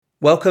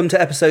Welcome to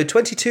episode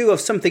 22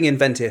 of Something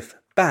Inventive,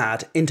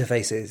 Bad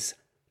Interfaces.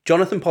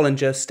 Jonathan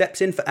Pollinger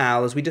steps in for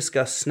Al as we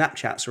discuss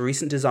Snapchat's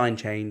recent design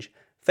change,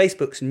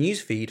 Facebook's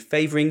newsfeed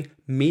favouring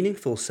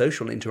meaningful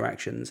social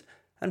interactions,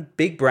 and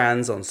big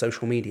brands on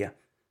social media.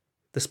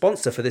 The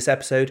sponsor for this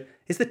episode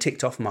is the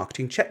Ticked-Off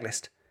Marketing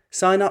Checklist.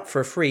 Sign up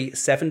for a free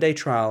 7-day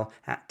trial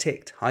at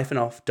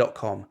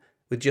ticked-off.com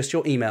with just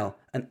your email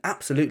and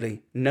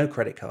absolutely no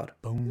credit card.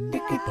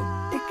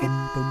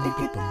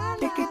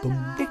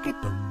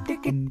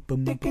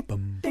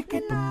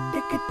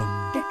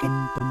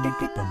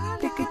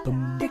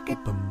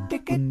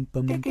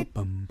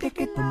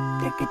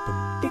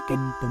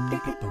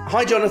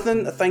 Hi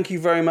Jonathan, thank you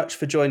very much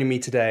for joining me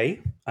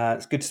today.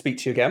 It's good to speak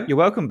to you again. You're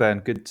welcome, Ben.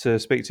 Good to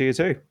speak to you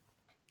too.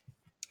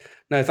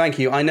 No, thank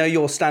you. I know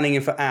you're standing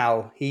in for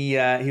Al. He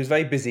was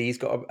very busy. He's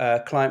got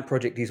a client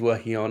project he's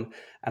working on,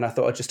 and I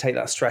thought I'd just take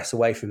that stress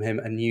away from him,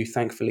 and you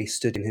thankfully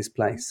stood in his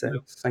place. So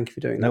thank you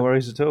for doing that. No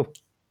worries at all.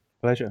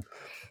 Pleasure.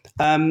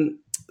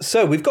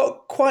 So we've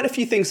got quite a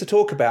few things to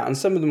talk about, and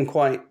some of them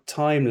quite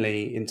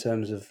timely in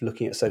terms of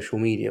looking at social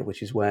media,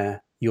 which is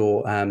where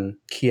your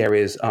key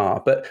areas are.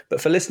 But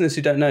for listeners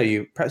who don't know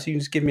you, perhaps you can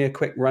just give me a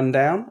quick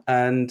rundown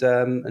and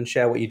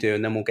share what you do,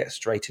 and then we'll get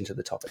straight into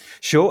the topic.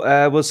 Sure.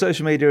 Well,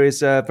 social media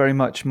is very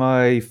much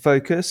my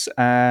focus,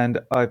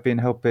 and I've been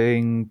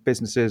helping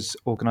businesses,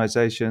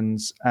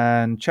 organisations,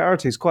 and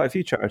charities, quite a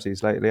few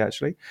charities lately,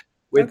 actually,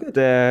 with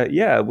their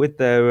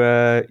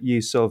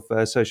use of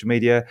social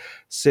media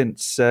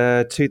since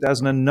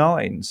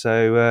 2009.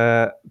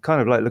 So kind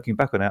of like looking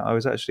back on it, I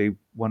was actually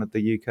one of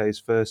the UK's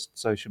first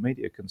social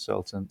media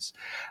consultants,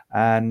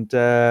 and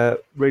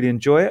really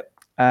enjoy it.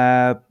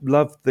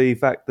 Love the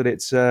fact that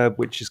it's,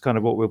 which is kind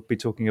of what we'll be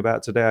talking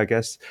about today, I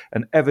guess,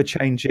 an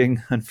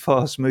ever-changing and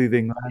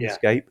fast-moving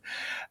landscape.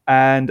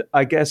 Yeah. And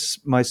I guess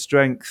my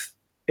strength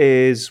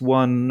is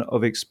one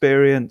of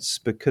experience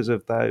because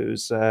of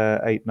those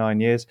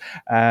 8-9 years,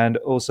 and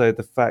also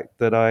the fact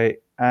that I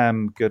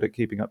am good at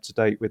keeping up to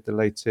date with the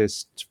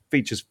latest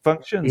features,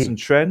 functions, and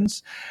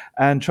trends,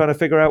 and trying to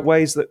figure out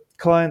ways that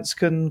clients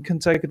can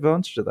take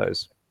advantage of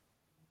those.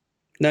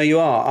 No, you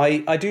are.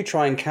 I do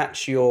try and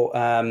catch your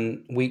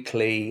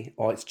weekly,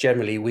 or it's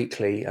generally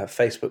weekly,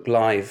 Facebook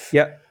Live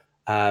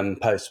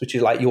posts, which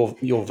is like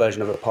your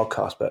version of a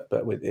podcast,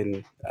 but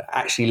within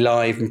actually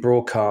live and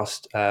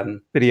broadcast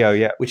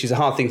video, which is a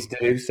hard thing to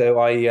do. So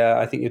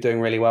I think you're doing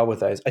really well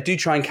with those. I do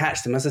try and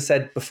catch them. As I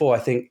said before, I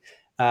think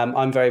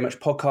I'm very much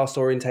podcast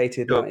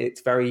orientated. Sure.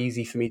 It's very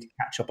easy for me to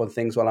catch up on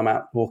things while I'm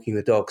out walking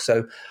the dog.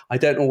 So I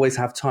don't always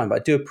have time, but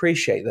I do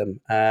appreciate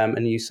them.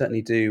 And you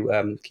certainly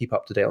do keep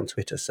up to date on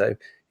Twitter. So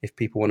if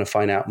people want to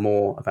find out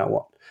more about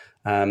what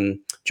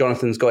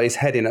Jonathan's got his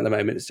head in at the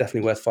moment, it's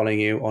definitely worth following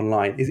you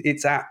online.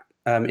 It's at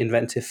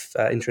Inventive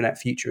Intranet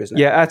Future, isn't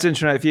it? Yeah, at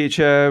Intranet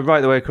Future,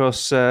 right the way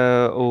across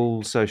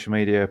all social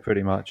media,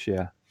 pretty much.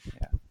 Yeah.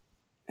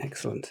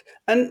 Excellent.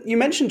 And you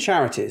mentioned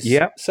charities.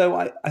 Yeah. So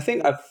I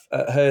think I've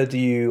heard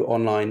you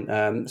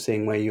online,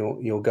 seeing where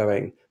you're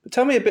going. But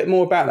tell me a bit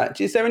more about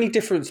that. Is there any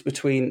difference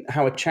between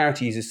how a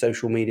charity uses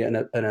social media and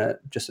a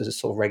just as a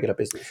sort of regular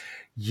business?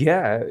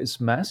 Yeah, it's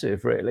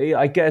massive, really.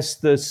 I guess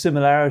the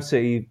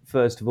similarity,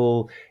 first of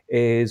all,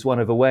 is one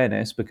of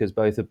awareness, because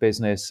both a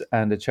business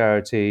and a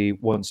charity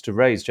wants to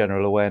raise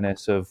general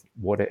awareness of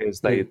what it is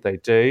they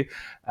do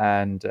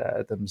and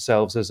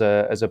themselves as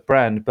a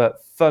brand.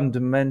 But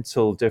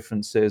fundamental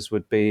differences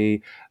would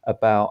be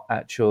about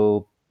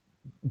actual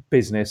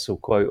business or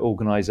quote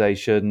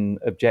organization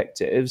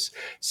objectives.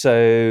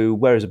 So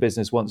whereas a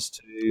business wants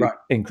to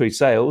increase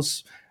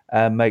sales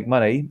and make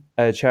money,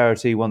 a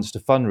charity wants to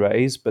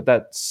fundraise, but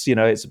that's,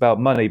 it's about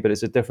money, but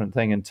it's a different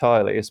thing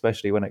entirely,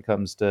 especially when it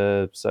comes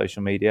to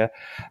social media.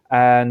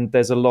 And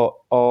there's a lot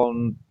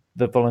on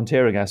the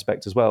volunteering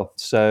aspect as well.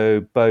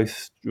 So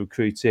both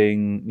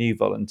recruiting new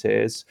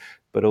volunteers,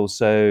 but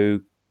also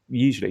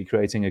usually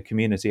creating a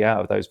community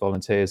out of those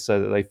volunteers so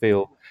that they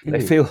feel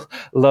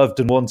loved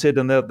and wanted,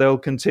 and they'll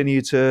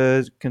continue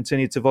to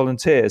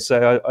volunteer.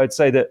 So I'd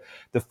say that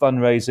the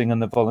fundraising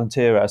and the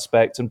volunteer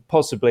aspect, and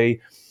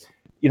possibly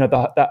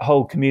that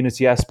whole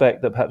community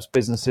aspect that perhaps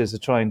businesses are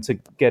trying to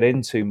get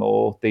into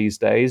more these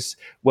days,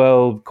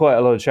 well, quite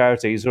a lot of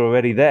charities are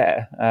already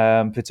there,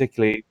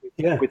 particularly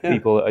with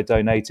people that are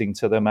donating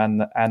to them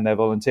and their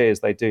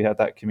volunteers. They do have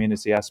that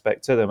community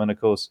aspect to them, and of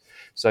course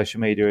social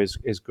media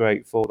is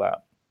great for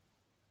that.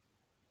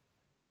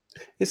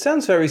 It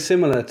sounds very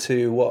similar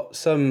to what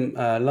some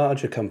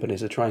larger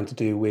companies are trying to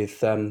do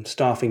with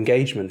staff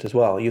engagement as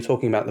well. You're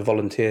talking about the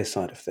volunteer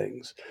side of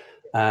things.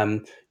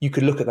 You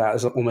could look at that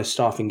as almost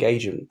staff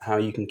engagement, how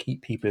you can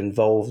keep people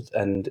involved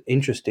and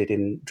interested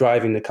in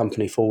driving the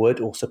company forward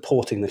or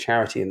supporting the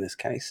charity in this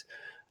case.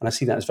 And I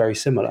see that as very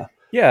similar.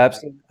 Yeah,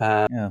 absolutely.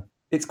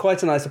 It's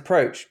quite a nice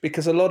approach,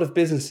 because a lot of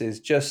businesses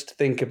just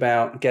think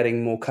about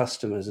getting more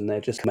customers, and they're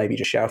just maybe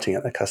just shouting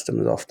at their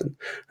customers often.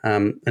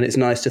 And it's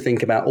nice to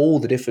think about all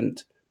the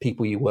different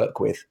people you work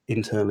with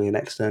internally and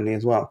externally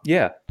as well.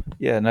 Yeah,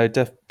 no,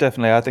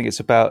 definitely. I think it's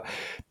about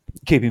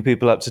keeping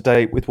people up to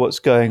date with what's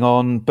going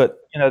on. But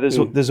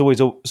there's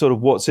always a sort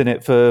of what's in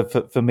it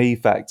for me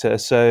factor.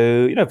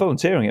 So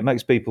volunteering, it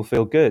makes people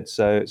feel good.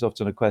 So it's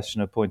often a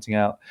question of pointing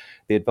out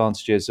the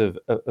advantages of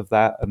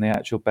that and the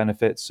actual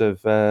benefits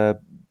of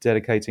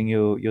dedicating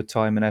your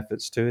time and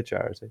efforts to a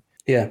charity.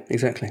 Yeah,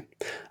 exactly.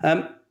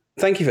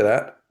 Thank you for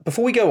that.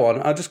 Before we go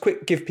on, I'll just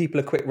give people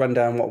a quick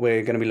rundown what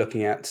we're going to be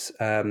looking at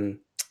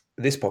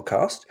this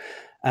podcast.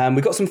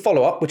 We've got some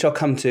follow-up, which I'll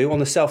come to, on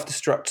the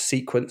self-destruct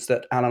sequence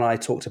that Alan and I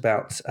talked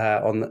about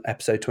on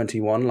episode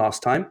 21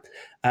 last time.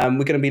 We're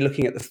going to be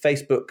looking at the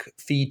Facebook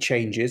feed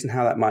changes and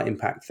how that might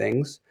impact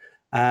things.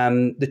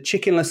 The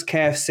chickenless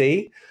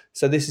KFC.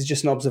 So this is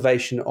just an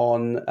observation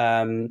on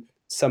an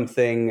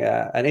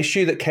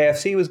issue that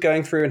KFC was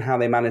going through and how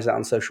they manage that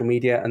on social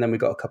media. And then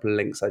we've got a couple of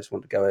links I just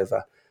want to go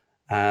over,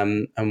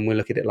 and we'll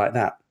look at it like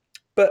that.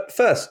 But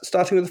first,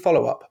 starting with the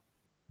follow-up.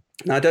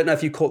 Now, I don't know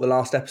if you caught the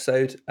last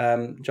episode,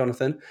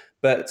 Jonathan,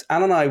 but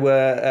Alan and I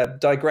were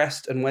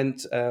digressed and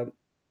went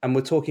and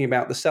we're talking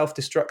about the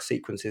self-destruct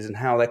sequences and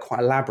how they're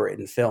quite elaborate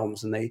in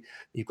films, and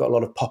you've got a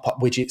lot of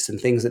pop-up widgets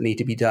and things that need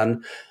to be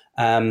done,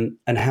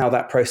 and how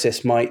that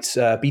process might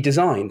be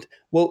designed.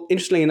 Well,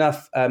 interestingly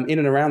enough, in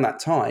and around that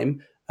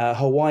time,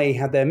 Hawaii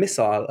had their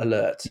missile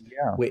alert,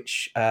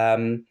 which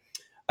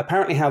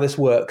apparently how this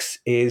works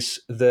is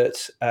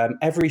that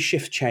every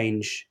shift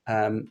change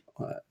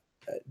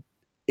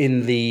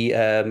in the,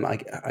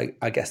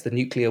 I guess, the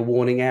nuclear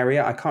warning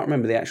area. I can't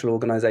remember the actual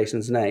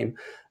organization's name.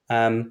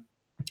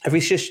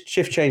 Every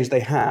shift change they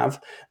have,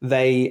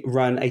 they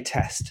run a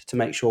test to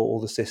make sure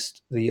all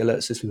the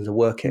alert systems are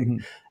working.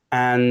 Mm-hmm.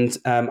 And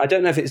I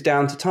don't know if it's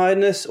down to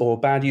tiredness or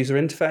bad user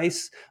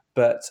interface,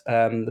 but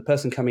the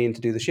person coming in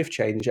to do the shift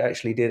change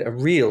actually did a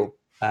real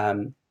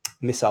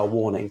missile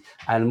warning.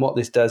 And what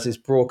this does is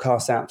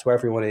broadcast out to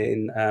everyone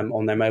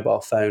on their mobile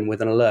phone with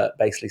an alert,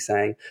 basically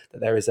saying that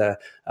there is a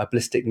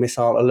ballistic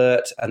missile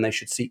alert and they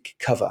should seek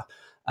cover,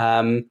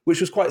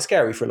 which was quite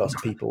scary for a lot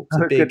of people.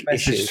 It's a big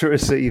issue to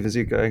receive as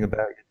you're going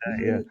about your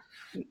day.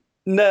 Yeah.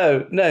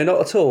 No,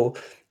 not at all.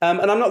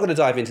 And I'm not going to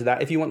dive into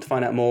that. If you want to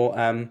find out more,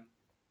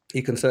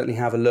 you can certainly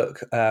have a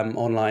look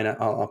online.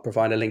 I'll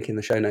provide a link in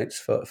the show notes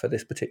for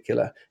this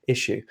particular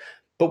issue.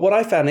 But what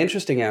I found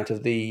interesting out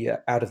of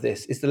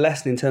this is the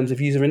lesson in terms of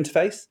user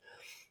interface,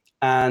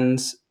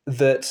 and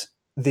that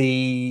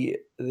the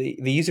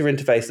user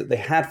interface that they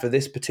had for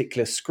this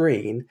particular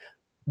screen,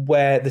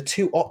 where the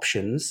two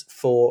options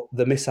for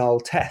the missile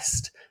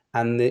test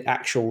and the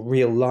actual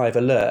real live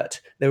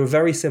alert, they were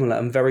very similar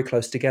and very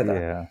close together.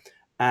 Yeah.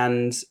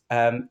 And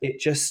it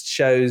just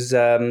shows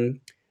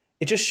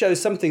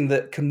something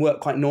that can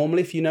work quite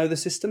normally if you know the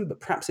system, but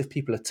perhaps if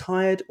people are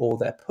tired or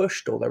they're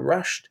pushed or they're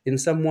rushed in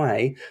some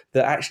way,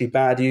 that actually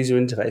bad user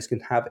interface can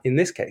have, in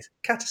this case,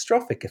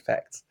 catastrophic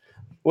effects.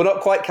 Well,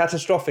 not quite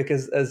catastrophic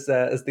as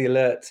the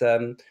alert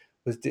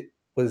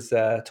was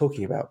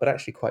talking about, but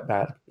actually quite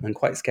bad and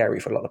quite scary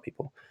for a lot of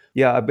people.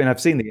 Yeah,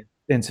 I've seen the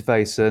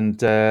interface,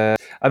 and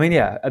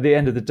at the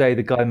end of the day,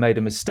 the guy made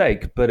a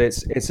mistake, but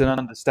it's an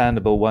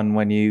understandable one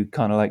when you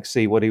kind of like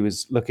see what he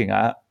was looking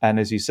at, and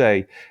as you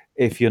say,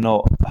 if you're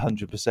not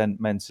 100%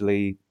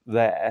 mentally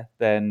there,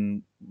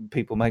 then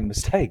people make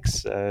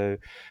mistakes. But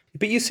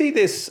you see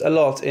this a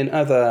lot in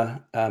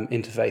other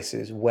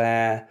interfaces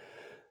where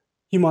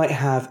you might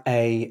have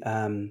a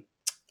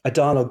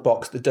dialog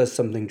box that does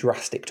something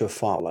drastic to a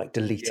file, like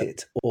delete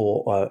it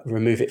or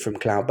remove it from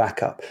cloud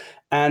backup.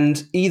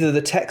 And either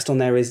the text on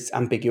there is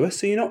ambiguous,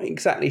 so you're not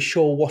exactly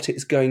sure what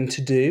it's going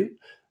to do,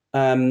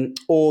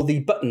 or the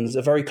buttons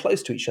are very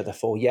close to each other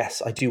for,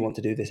 yes, I do want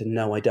to do this, and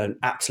no, I don't.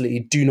 Absolutely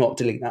do not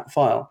delete that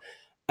file.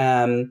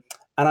 And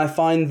I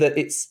find that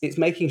it's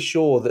making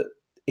sure that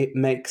it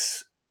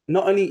makes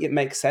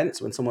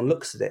sense when someone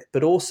looks at it,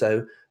 but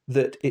also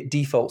that it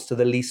defaults to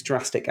the least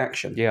drastic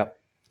action. Yeah.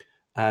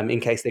 In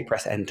case they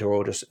press enter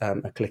or just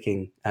are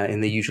clicking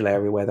in the usual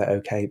area where the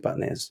OK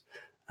button is.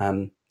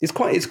 It's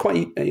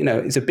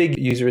a big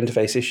user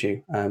interface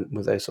issue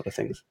with those sort of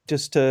things.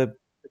 Just to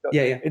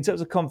in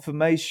terms of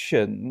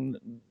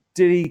confirmation,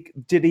 did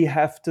he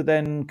have to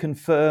then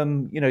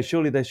confirm?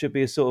 Surely there should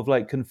be a sort of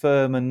like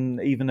confirm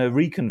and even a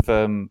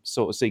reconfirm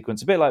sort of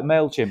sequence, a bit like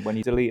MailChimp when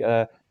you delete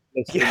a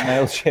list in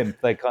MailChimp.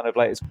 They kind of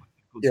like it's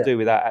difficult to do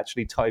without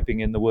actually typing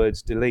in the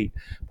words delete.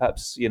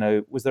 Perhaps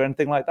was there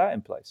anything like that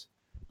in place?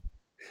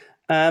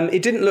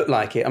 It didn't look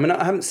like it. I mean,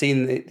 I haven't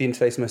seen the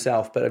interface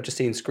myself, but I've just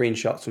seen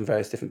screenshots from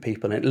various different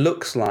people. And it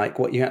looks like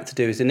what you had to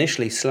do is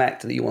initially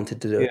select that you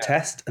wanted to do a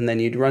test, and then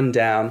you'd run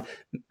down.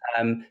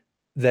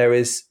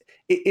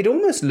 It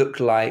almost looked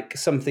like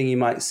something you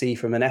might see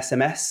from an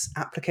SMS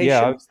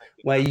application,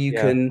 where you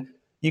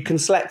can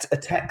select a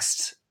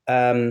text.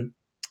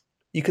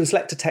 You can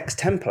select a text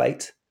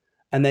template,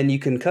 and then you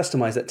can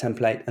customize that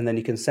template, and then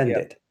you can send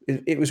it.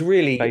 It was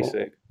really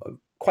basic.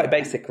 Quite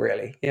basic,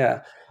 really.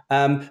 Yeah.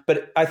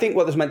 But I think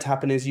what was meant to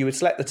happen is you would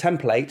select the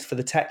template for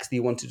the text that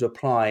you wanted to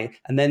apply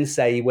and then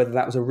say whether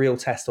that was a real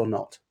test or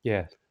not.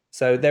 Yeah.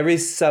 So there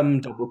is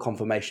some double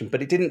confirmation,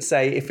 but it didn't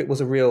say if it was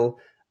a real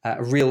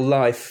real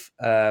life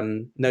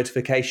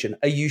notification.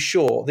 Are you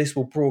sure this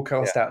will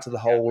broadcast out to the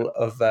whole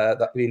of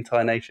the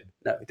entire nation?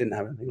 No, it didn't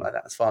have anything like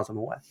that as far as I'm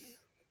aware.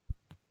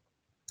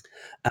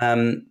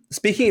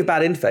 Speaking of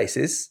bad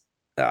interfaces,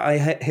 I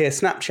hear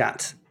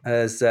Snapchat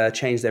has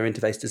changed their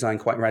interface design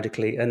quite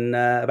radically, and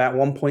about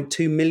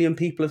 1.2 million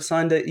people have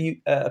signed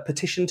a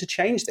petition to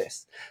change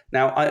this.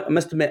 Now, I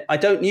must admit, I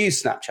don't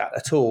use Snapchat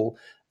at all.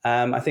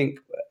 I think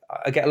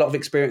I get a lot of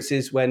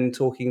experiences when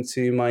talking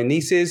to my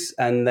nieces,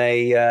 and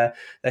they're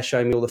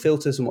showing me all the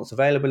filters and what's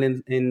available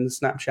in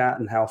Snapchat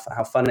and how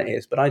fun it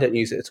is. But I don't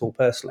use it at all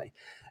personally.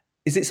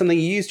 Is it something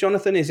you use,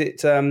 Jonathan? Is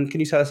it? Can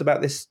you tell us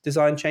about this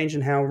design change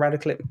and how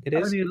radical it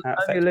is? Only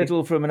a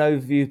little from an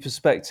overview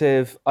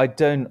perspective.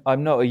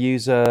 I'm not a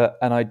user,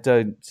 and I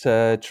don't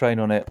train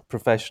on it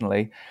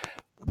professionally.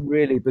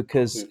 Really,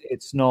 because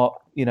it's not,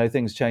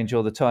 things change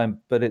all the time,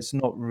 but it's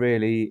not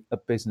really a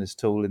business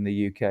tool in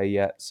the UK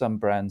yet. Some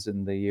brands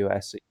in the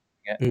US are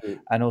using it,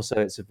 and also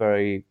it's a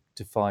very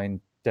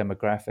defined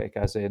demographic,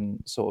 as in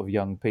sort of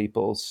young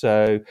people.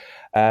 So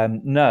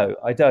no,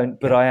 I don't,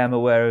 but I am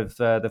aware of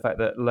the fact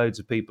that loads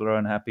of people are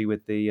unhappy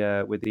with the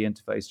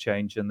interface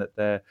change, and that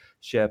their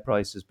share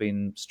price has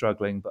been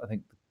struggling. But I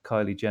think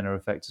Kylie Jenner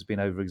effect has been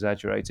over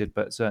exaggerated,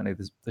 but certainly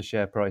the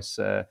share price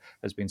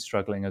has been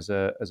struggling as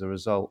a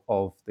result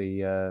of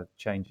the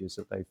changes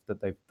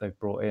that they've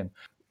brought in.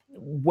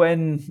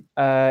 When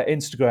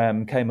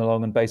Instagram came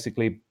along and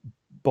basically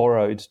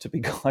borrowed, to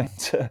be kind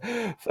to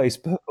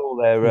Facebook, all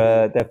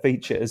their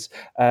features,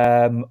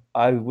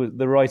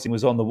 the writing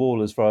was on the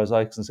wall as far as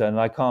I'm concerned.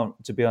 And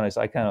to be honest,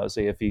 I cannot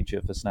see a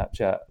future for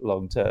Snapchat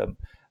long term.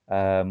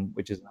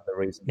 Which is another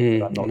reason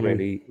that I'm not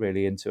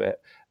really into it.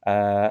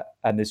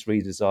 And this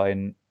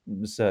redesign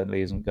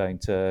certainly isn't going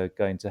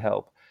to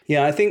help.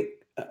 Yeah, I think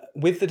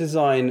with the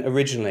design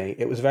originally,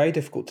 it was very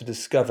difficult to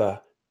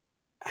discover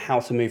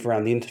how to move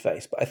around the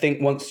interface. But I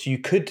think once you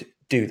could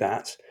do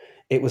that,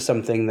 it was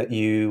something that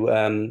you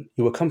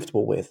were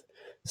comfortable with.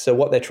 So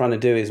what they're trying to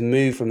do is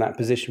move from that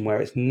position where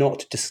it's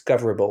not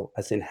discoverable,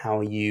 as in how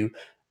you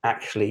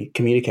actually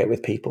communicate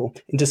with people,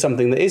 into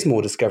something that is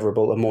more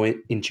discoverable and more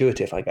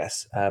intuitive, I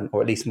guess,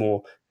 or at least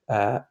more,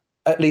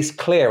 at least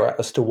clearer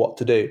as to what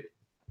to do.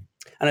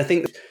 And I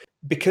think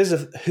because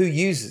of who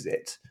uses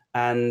it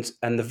and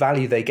the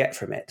value they get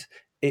from it,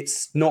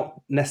 it's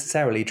not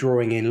necessarily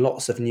drawing in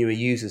lots of newer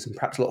users and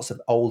perhaps lots of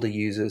older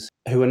users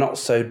who are not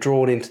so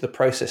drawn into the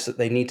process that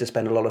they need to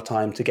spend a lot of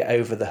time to get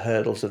over the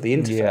hurdles of the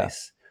interface. Yeah.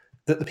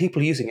 That the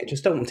people using it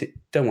just don't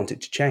want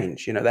it to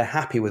change. They're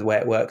happy with where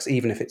it works,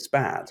 even if it's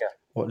bad,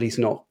 or at least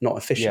not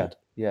efficient.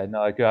 Yeah,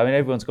 no, I agree. I mean,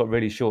 everyone's got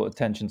really short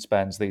attention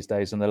spans these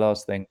days, and the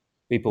last thing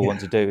people want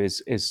to do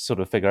is sort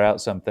of figure out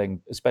something,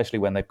 especially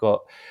when they've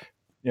got,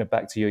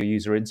 back to your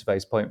user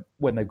interface point,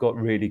 when they've got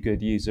really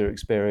good user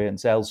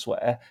experience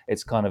elsewhere,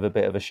 it's kind of a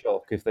bit of a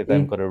shock if they've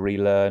then got to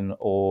relearn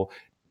or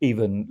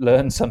even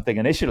learn something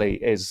initially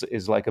is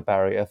like a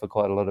barrier for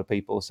quite a lot of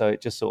people. So it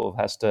just sort of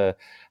has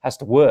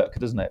to work,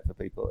 doesn't it, for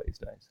people these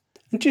days?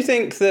 Do you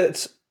think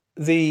that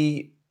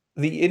the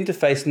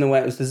interface and the way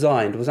it was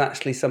designed was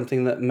actually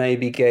something that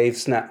maybe gave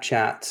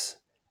Snapchat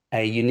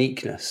a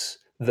uniqueness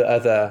that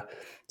other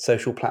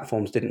social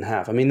platforms didn't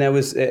have? I mean, there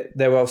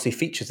were obviously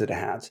features that it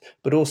had,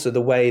 but also the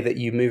way that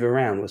you move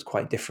around was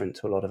quite different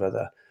to a lot of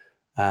other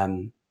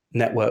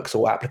networks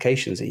or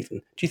applications even.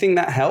 Do you think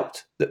that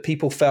helped, that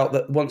people felt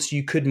that once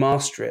you could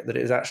master it, that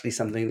it was actually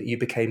something that you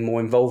became more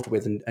involved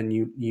with and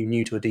you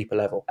knew to a deeper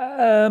level?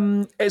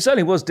 It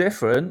certainly was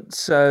different.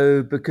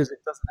 So because it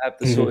doesn't have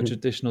the sort of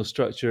traditional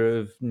structure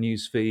of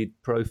newsfeed,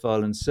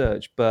 profile and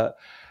search, but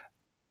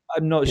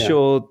I'm not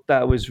sure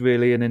that was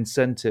really an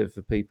incentive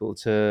for people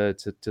to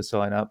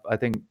sign up. I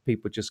think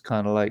people just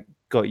kind of like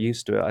got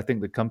used to it. I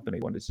think the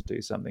company wanted to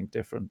do something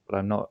different, but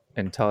I'm not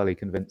entirely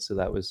convinced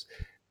that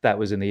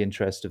was in the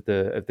interest of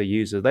the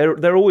user.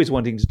 They're always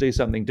wanting to do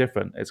something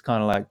different. It's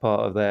kind of like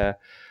part of their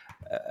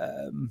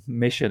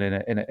mission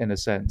in a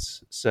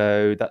sense.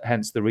 So that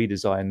hence the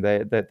redesign.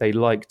 They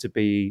like to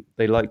be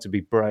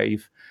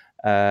brave.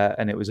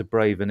 And it was a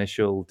brave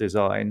initial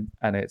design,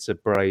 and it's a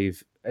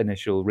brave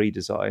initial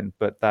redesign,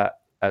 but that,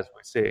 as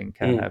we're seeing,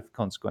 can have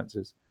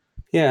consequences.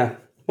 Yeah,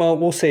 well,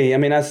 we'll see. I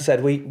mean, as I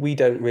said, we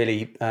don't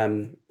really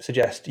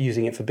suggest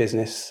using it for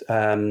business.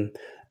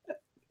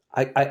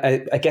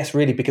 I guess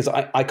really because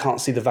I can't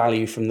see the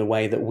value from the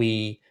way that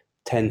we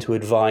tend to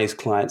advise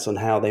clients on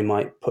how they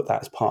might put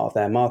that as part of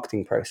their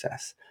marketing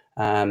process.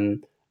 I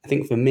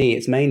think for me,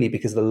 it's mainly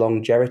because of the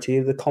longevity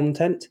of the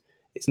content.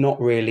 It's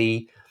not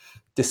really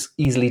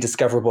easily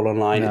discoverable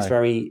online. No. It's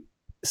very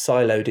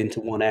siloed into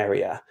one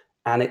area,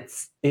 and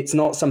it's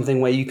not something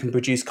where you can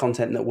produce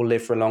content that will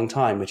live for a long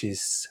time, which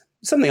is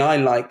something I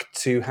like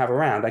to have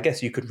around. I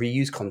guess you could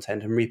reuse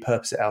content and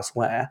repurpose it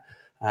elsewhere.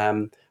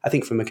 I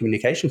think from a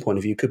communication point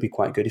of view, it could be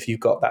quite good if you've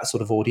got that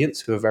sort of audience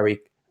who are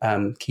very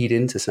keyed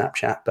into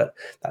Snapchat, but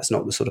that's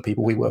not the sort of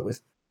people we work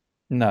with.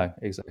 No,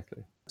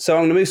 exactly. So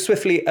I'm going to move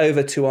swiftly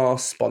over to our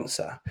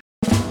sponsor.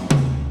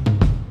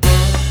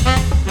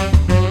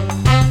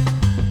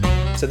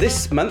 So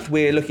this month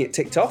we're looking at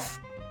TikTok.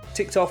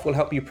 TikTok will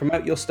help you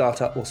promote your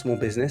startup or small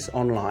business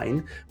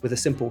online with a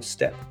simple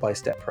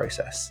step-by-step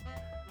process.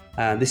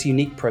 This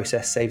unique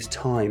process saves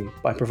time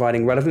by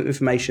providing relevant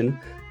information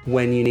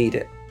when you need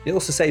it. It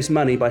also saves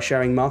money by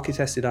sharing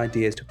market-tested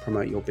ideas to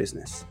promote your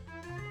business.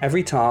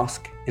 Every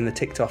task in the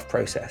TikTok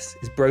process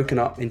is broken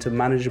up into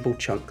manageable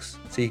chunks,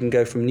 so you can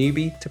go from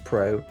newbie to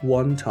pro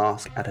one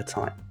task at a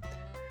time.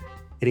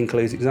 It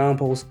includes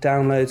examples,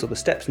 downloads, or the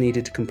steps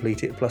needed to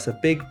complete it, plus a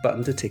big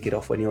button to tick it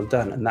off when you're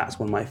done, and that's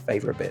one of my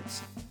favourite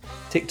bits.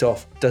 TikTok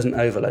doesn't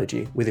overload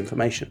you with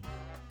information.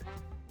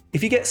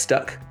 If you get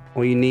stuck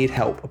or you need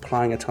help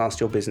applying a task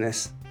to your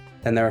business,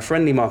 then there are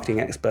friendly marketing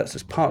experts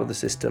as part of the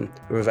system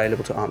who are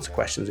available to answer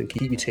questions and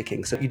keep you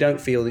ticking, so you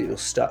don't feel that you're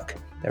stuck.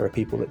 There are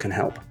people that can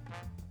help.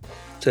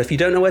 So if you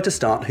don't know where to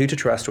start, who to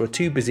trust, or are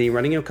too busy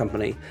running your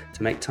company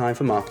to make time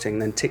for marketing,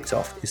 then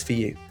TikTok is for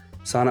you.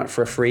 Sign up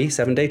for a free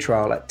 7-day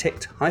trial at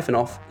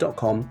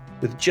ticked-off.com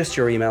with just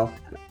your email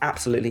and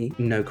absolutely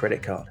no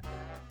credit card.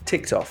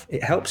 TikTok,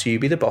 it helps you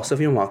be the boss of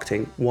your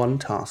marketing one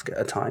task at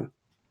a time.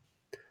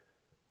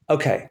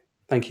 Okay,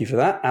 thank you for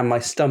that and my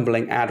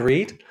stumbling ad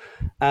read.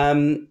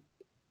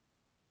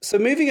 So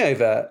moving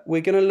over,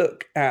 we're going to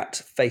look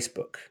at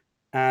Facebook.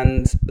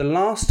 And the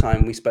last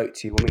time we spoke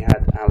to you, when we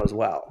had Al as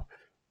well,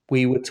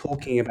 we were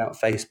talking about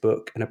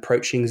Facebook and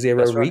approaching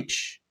zero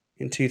reach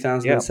in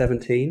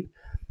 2017. Yeah.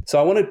 So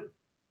I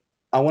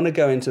want to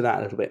go into that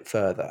a little bit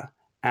further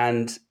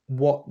and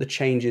what the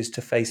changes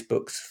to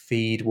Facebook's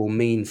feed will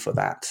mean for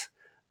that.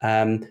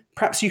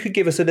 Perhaps you could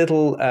give us a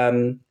little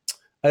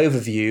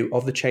overview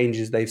of the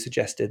changes they've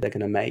suggested they're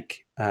going to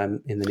make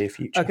in the near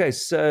future. Okay,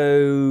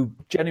 so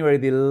January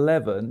the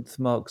 11th,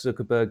 Mark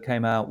Zuckerberg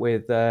came out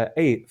with a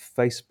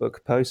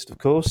Facebook post, of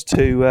course,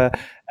 to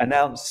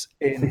announce,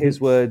 in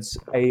his words,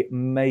 a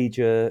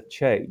major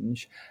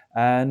change.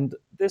 And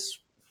this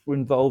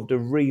involved a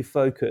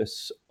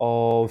refocus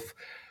of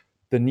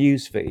the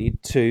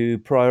newsfeed to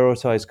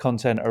prioritize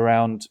content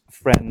around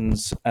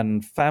friends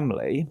and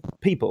family,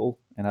 people,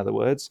 in other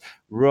words,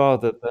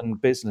 rather than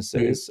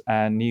businesses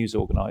and news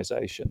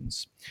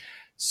organizations.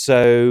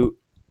 So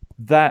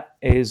that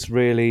is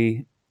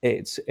really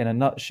it in a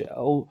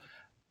nutshell.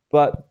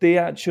 But the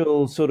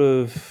actual sort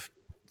of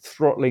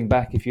throttling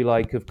back, if you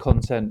like, of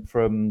content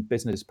from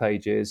business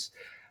pages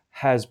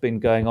has been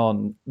going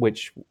on,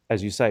 which,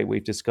 as you say,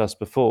 we've discussed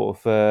before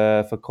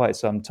for quite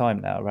some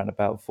time now, around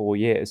about 4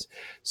 years.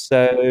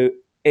 So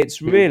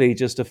it's really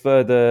just a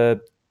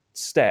further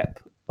step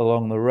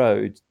along the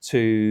road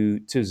to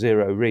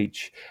zero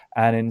reach.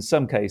 And in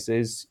some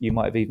cases, you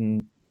might have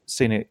even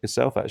seen it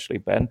yourself, actually,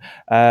 Ben.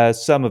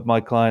 Some of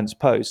my clients'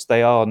 posts,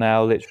 they are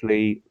now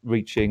literally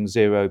reaching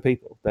zero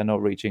people. They're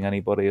not reaching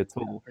anybody at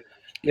all.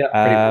 Yeah,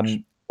 pretty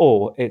much.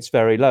 Or it's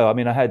very low. I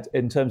mean, I had,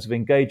 in terms of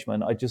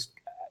engagement, I just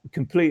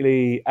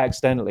completely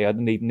accidentally, I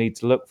didn't even need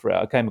to look for it.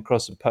 I came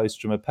across a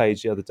post from a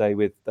page the other day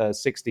with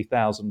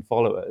 60,000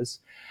 followers,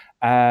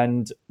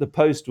 and the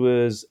post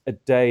was a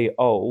day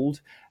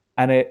old,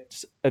 and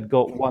it had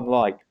got one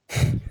like.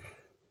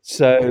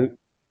 So,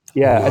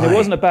 yeah, and it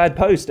wasn't a bad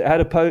post. It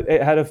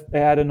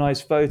had a nice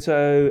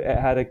photo. It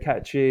had a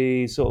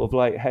catchy sort of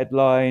like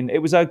headline. It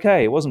was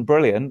okay. It wasn't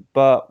brilliant,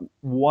 but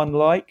one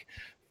like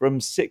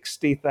from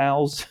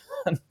 60,000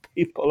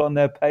 people on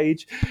their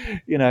page,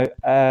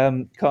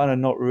 kind of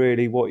not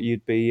really what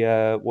you'd be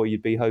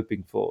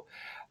hoping for.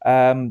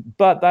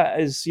 But that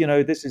is,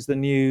 this is the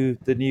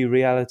new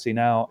reality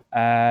now.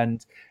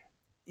 And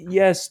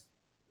yes,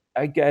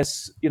 I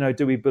guess,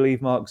 do we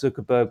believe Mark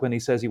Zuckerberg when he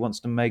says he wants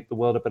to make the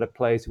world a better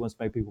place? He wants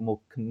to make people more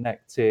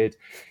connected.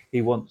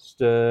 He wants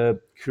to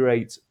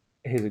create,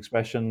 his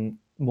expression,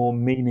 more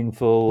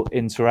meaningful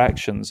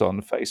interactions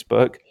on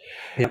Facebook.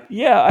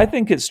 Yeah, I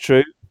think it's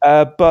true.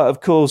 But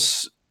of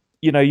course,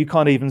 you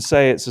can't even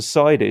say it's a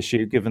side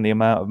issue given the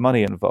amount of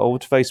money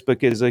involved.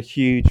 Facebook is a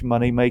huge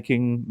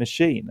money-making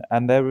machine,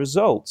 and their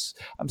results,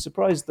 I'm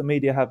surprised the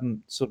media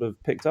haven't sort of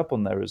picked up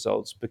on their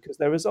results, because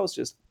their results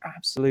are just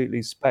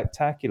absolutely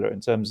spectacular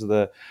in terms of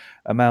the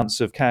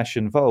amounts of cash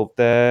involved.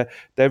 Their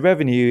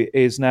revenue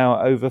is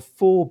now over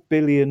 $4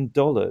 billion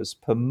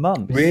per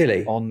month.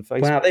 Really? On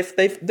Facebook. Wow,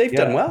 they've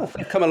done well.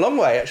 They've come a long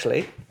way,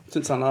 actually,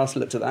 since I last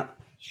looked at that.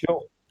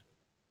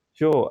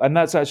 Sure, and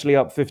that's actually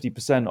up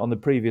 50% on the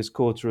previous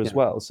quarter as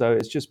well. So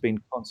it's just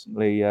been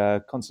constantly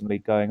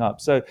going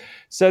up. So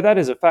that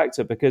is a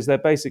factor, because they're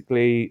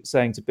basically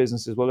saying to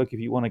businesses, well, look, if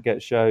you want to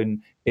get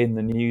shown in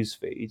the news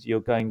feed, you're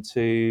going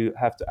to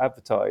have to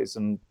advertise.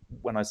 And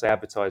when I say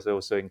advertise, I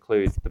also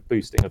include the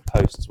boosting of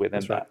posts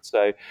within that.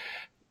 So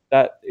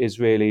that is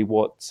really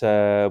what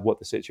the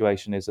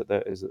situation is at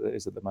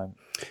the moment.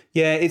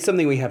 Yeah, it's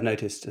something we have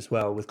noticed as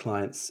well with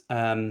clients.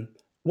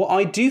 What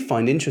I do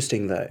find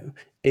interesting, though,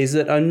 is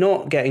that I'm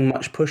not getting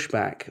much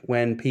pushback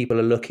when people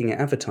are looking at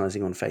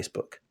advertising on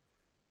Facebook.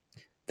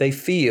 They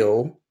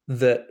feel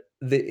that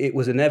it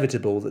was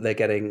inevitable that they're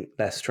getting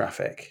less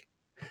traffic,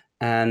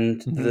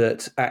 and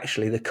that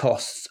actually the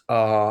costs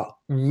are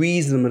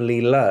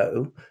reasonably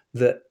low,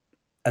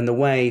 and the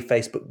way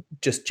Facebook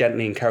just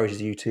gently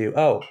encourages you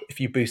to, if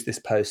you boost this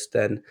post,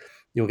 then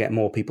you'll get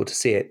more people to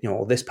see it.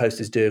 This post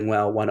is doing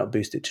well, why not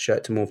boost it to show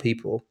it to more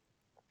people?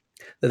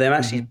 That they've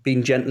actually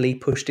been gently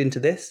pushed into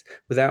this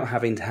without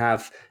having to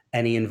have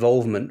any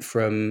involvement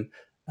from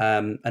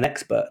an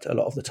expert a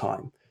lot of the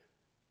time.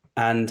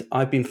 And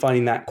I've been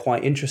finding that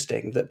quite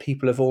interesting, that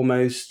people have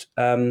almost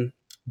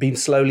been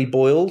slowly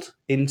boiled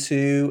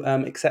into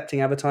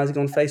accepting advertising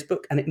on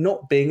Facebook and it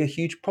not being a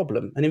huge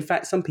problem. And in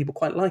fact, some people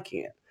quite liking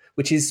it,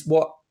 which is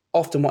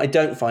often what I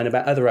don't find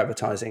about other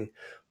advertising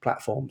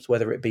platforms,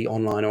 whether it be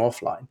online or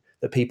offline,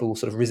 that people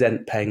sort of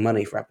resent paying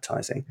money for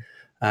advertising.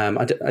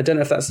 I don't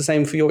know if that's the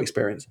same for your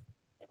experience.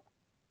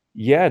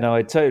 Yeah, no,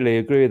 I totally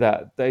agree with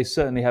that. They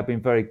certainly have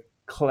been very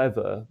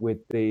clever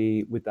with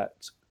that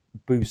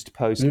boost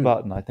post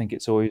button. I think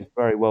it's always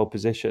very well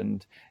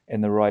positioned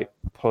in the right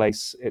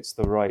place. It's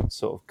the right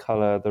sort of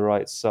color, the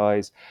right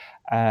size.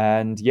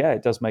 And yeah,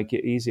 it does make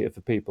it easier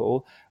for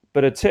people.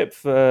 But a tip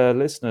for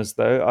listeners,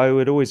 though, I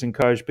would always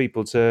encourage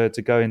people to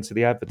go into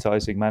the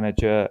advertising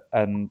manager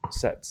and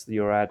set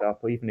your ad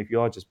up, or even if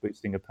you are just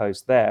boosting a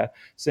post there,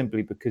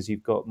 simply because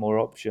you've got more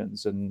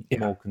options and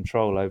more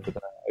control over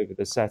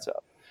the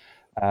setup.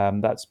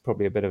 That's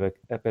probably a bit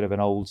of an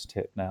old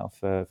tip now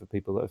for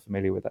people that are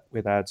familiar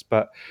with ads.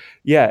 But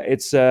yeah,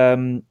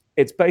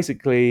 it's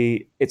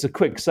basically a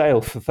quick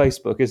sale for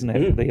Facebook, isn't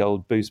it? The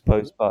old boost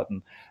post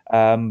button,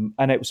 and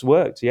it's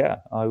worked. Yeah,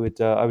 I would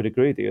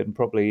agree with you, and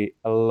probably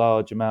a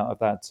large amount of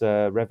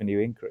that revenue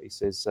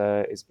increase is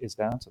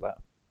down to that.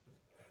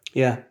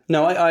 Yeah,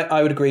 no,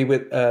 I would agree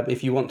with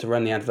if you want to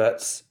run the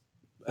adverts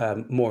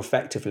more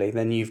effectively,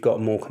 then you've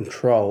got more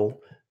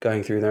control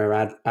going through their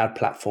ad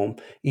platform.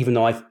 Even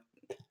though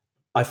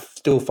I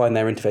still find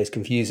their interface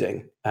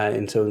confusing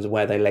in terms of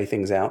where they lay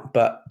things out,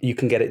 but you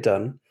can get it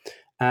done,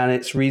 and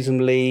it's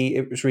reasonably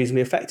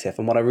effective.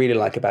 And what I really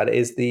like about it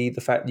is the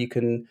fact you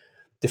can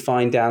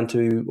define down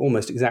to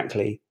almost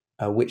exactly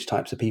which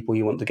types of people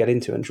you want to get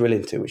into and drill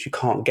into, which you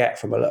can't get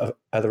from a lot of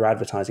other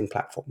advertising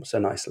platforms so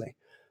nicely.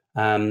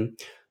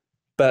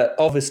 But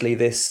obviously,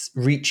 this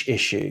reach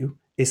issue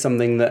is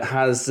something that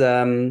has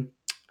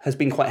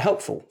been quite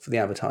helpful for the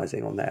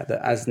advertising on there.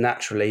 That as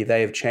naturally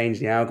they have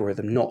changed the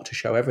algorithm not to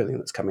show everything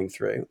that's coming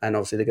through, and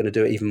obviously they're going to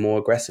do it even more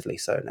aggressively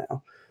so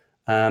now.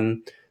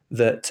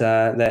 That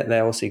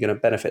they're also going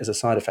to benefit as a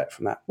side effect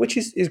from that, which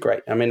is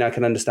great. I mean, I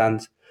can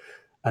understand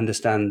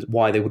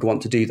why they would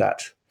want to do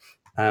that.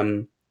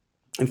 In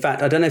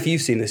fact, I don't know if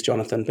you've seen this,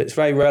 Jonathan, but it's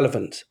very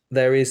relevant.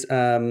 There is,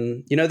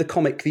 the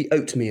comic The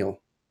Oatmeal.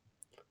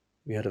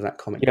 You heard of that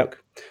comic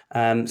book?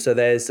 So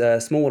there's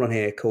a small one on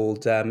here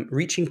called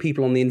Reaching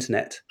People on the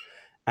Internet.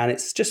 And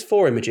it's just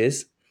 4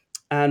 images.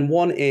 And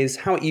one is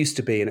how it used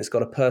to be. And it's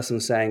got a person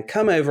saying,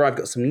 come over, I've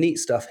got some neat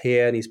stuff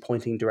here. And he's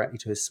pointing directly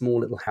to his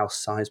small little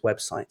house-sized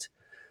website.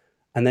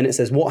 And then it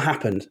says, what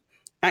happened?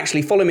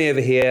 Actually, follow me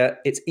over here.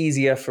 It's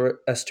easier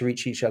for us to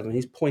reach each other. And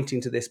he's pointing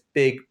to this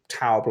big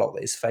tower block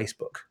that is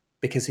Facebook,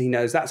 because he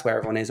knows that's where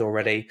everyone is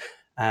already.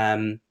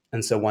 And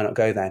so why not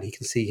go there? And he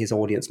can see his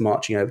audience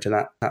marching over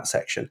to that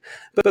section.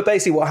 But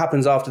basically what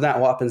happens after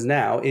that, what happens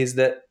now, is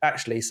that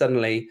actually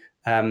suddenly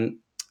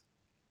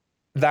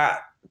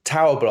that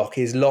tower block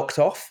is locked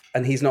off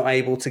and he's not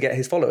able to get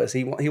his followers.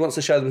 He wants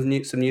to show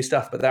them some new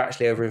stuff, but they're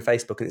actually over in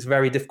Facebook and it's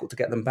very difficult to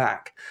get them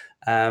back.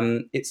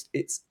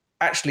 It's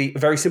actually a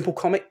very simple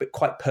comic, but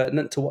quite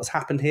pertinent to what's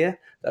happened here.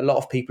 A lot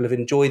of people have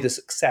enjoyed the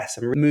success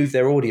and removed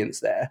their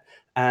audience there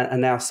and are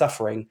now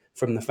suffering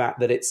from the fact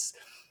that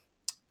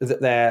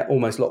they're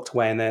almost locked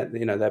away and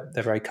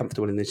they're very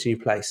comfortable in this new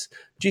place.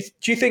 Do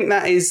you think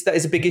that is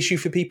a big issue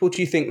for people?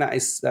 Do you think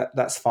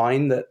that's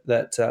fine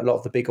that a lot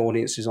of the big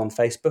audience is on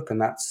Facebook and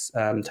that's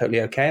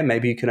totally okay, and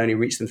maybe you can only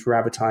reach them through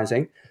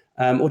advertising?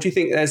 Or do you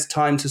think there's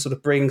time to sort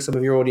of bring some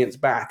of your audience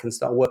back and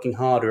start working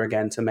harder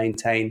again to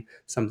maintain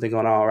something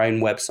on our own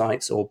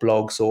websites or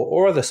blogs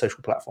or other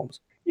social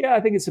platforms? Yeah,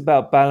 I think it's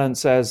about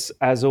balance as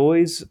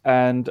always,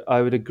 and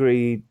I would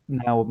agree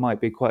now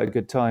might be quite a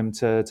good time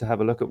to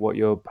have a look at what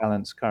your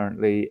balance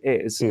currently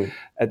is.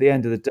 At the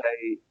end of the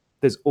day,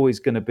 there's always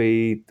going to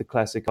be the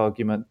classic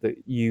argument that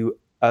you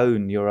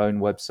own your own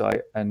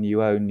website and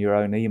you own your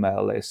own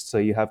email list, so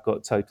you have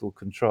got total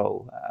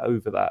control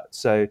over that.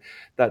 So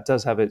that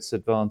does have its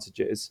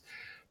advantages.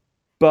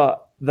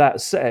 But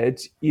that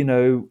said,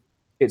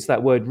 it's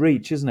that word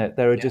reach, isn't it?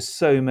 There are just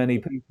so many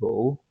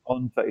people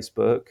on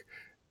Facebook,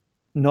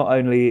 not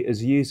only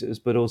as users,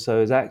 but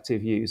also as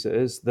active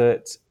users,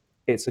 that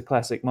it's a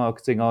classic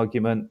marketing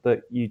argument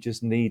that you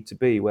just need to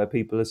be where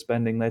people are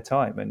spending their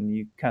time. And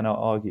you cannot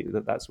argue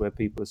that that's where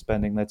people are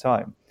spending their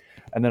time.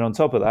 And then on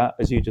top of that,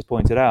 as you just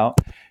pointed out,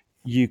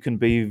 you can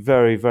be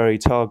very, very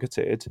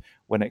targeted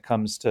when it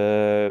comes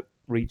to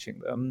reaching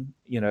them.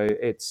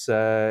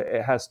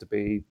 It has to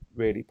be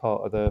really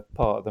part of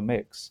the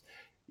mix.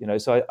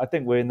 So I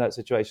think we're in that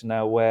situation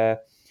now where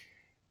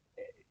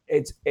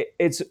it's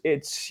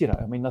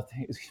I mean,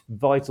 nothing is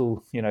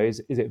vital.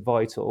 Is it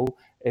vital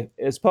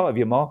as part of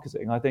your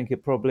marketing? I think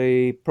it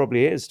probably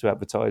is to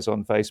advertise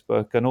on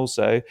Facebook, and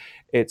also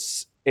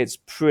it's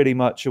pretty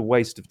much a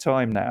waste of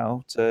time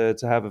now to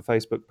have a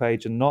Facebook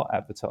page and not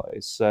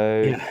advertise.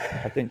 So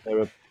I think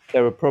there are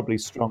there are probably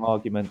strong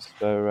arguments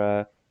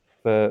for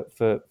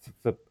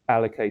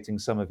allocating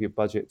some of your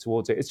budget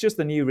towards it. It's just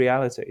the new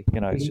reality,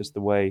 It's just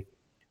the way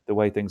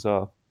things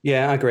are.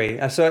 Yeah, I agree.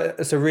 So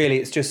really,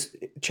 it's just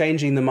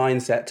changing the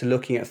mindset to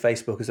looking at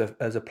Facebook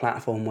as a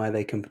platform where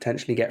they can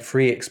potentially get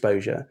free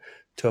exposure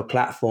to a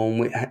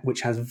platform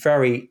which has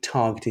very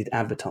targeted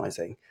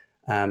advertising,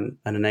 and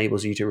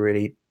enables you to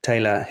really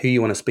tailor who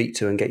you want to speak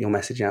to and get your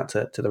message out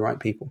to the right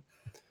people.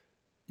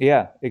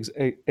 Yeah,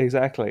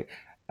 exactly.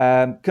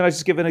 Can I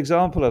just give an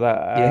example of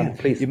that? Yeah,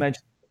 please. You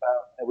mentioned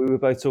we were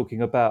both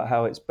talking about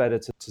how it's better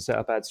to set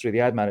up ads through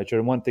the ad manager,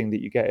 and one thing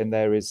that you get in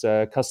there is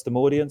custom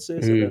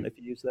audiences. I don't know Mm. if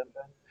you use them,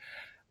 Ben.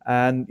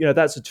 And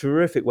that's a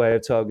terrific way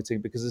of targeting,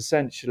 because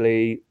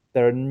essentially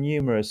there are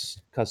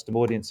numerous custom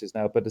audiences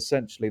now, but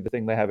essentially the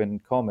thing they have in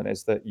common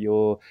is that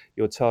you're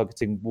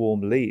targeting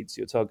warm leads.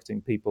 You're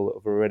targeting people that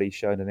have already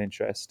shown an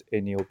interest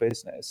in your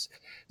business.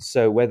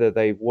 So whether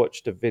they've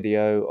watched a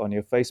video on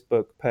your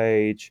Facebook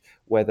page,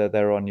 whether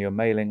they're on your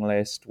mailing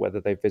list, whether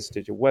they've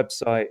visited your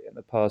website in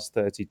the past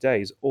 30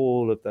 days,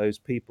 all of those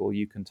people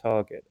you can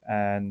target,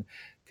 and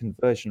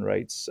conversion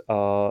rates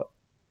are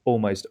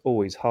almost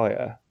always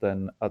higher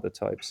than other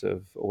types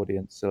of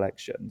audience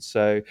selection.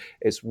 So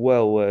it's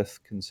well worth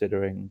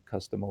considering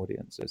custom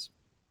audiences.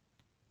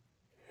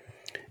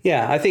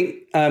 Yeah, I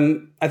think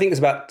it's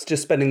about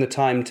just spending the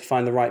time to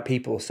find the right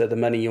people, so the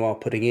money you are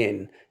putting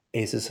in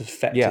is as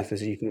Yeah, effective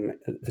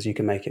as you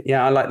can make it.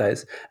 Yeah, I like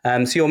those.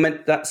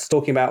 So that's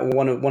talking about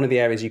one of the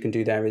areas you can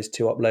do there is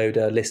to upload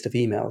a list of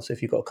emails. So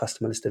if you've got a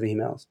customer list of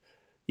emails,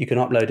 you can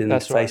upload them to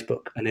that's right.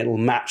 Facebook, and it'll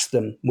match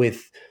them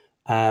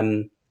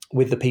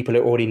with the people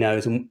it already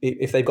knows. And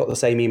if they've got the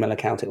same email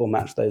account, it will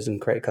match those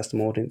and create a custom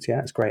audience. Yeah,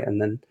 it's great.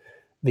 And then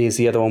there's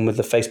the other one with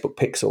the Facebook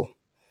Pixel.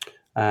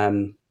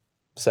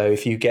 So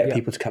if you get Yeah,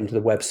 people to come to the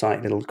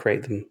website, it'll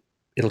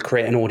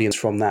create an audience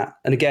from that.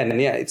 And again,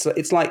 yeah, it's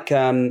like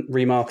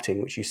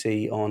remarketing, which you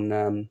see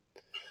on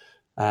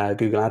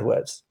Google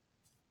AdWords,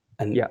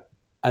 and yeah,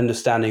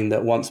 understanding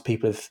that once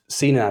people have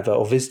seen an advert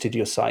or visited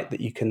your site, that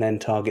you can then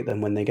target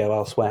them when they go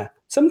elsewhere.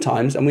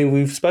 Sometimes, I mean,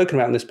 we've spoken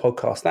about in this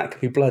podcast, that can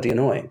be bloody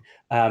annoying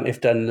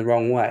if done in the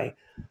wrong way.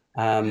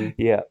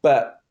 yeah,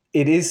 But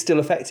it is still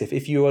effective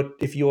if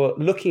you're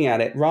looking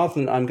at it rather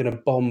than I'm going to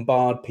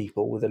bombard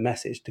people with a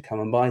message to come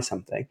and buy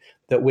something,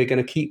 that we're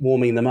going to keep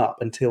warming them up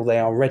until they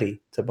are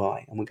ready to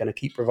buy, and we're going to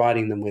keep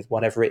providing them with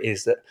whatever it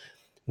is that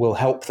will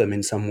help them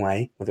in some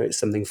way, whether it's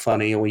something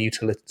funny or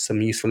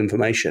some useful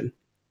information,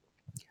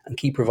 and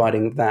keep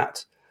providing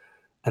that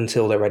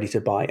until they're ready to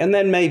buy. And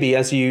then maybe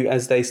as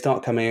they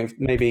start coming,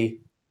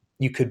 maybe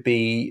you could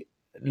be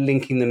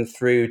linking them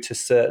through to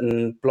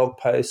certain blog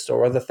posts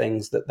or other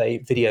things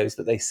videos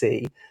that they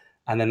see,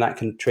 and then that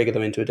can trigger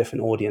them into a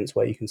different audience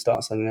where you can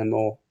start sending them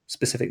more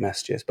specific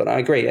messages. But I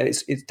agree,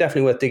 it's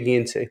definitely worth digging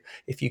into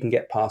if you can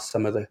get past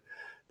some of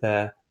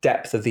the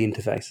depth of the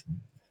interface.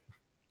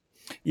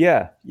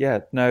 yeah.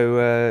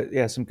 No,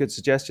 yeah, some good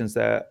suggestions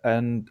there,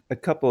 and a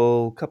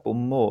couple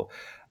more.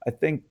 I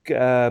think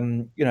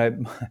I'm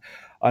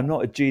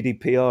not a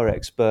GDPR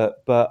expert,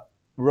 but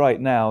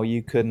right now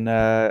you can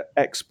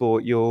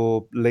export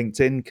your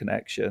LinkedIn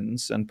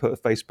connections and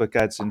put Facebook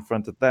ads in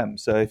front of them.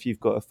 So if you've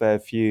got a fair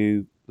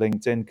few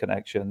LinkedIn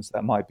connections,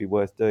 that might be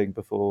worth doing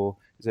before,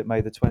 is it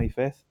May the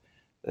 25th?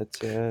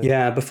 That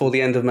Yeah, before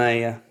the end of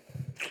May. Yeah.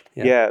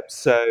 Yeah,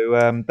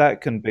 so that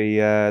can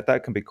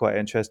be quite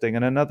interesting.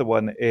 And another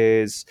one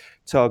is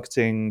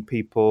targeting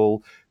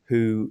people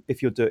who,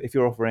 if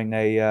you're offering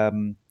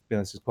a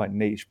this is quite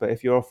niche, but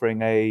if you're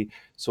offering a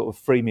sort of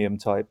freemium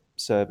type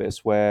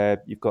service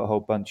where you've got a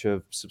whole bunch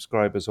of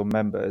subscribers or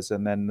members,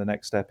 and then the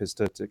next step is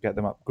to get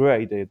them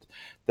upgraded,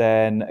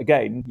 then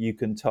again you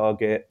can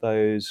target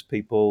those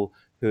people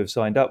who have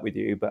signed up with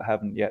you but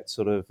haven't yet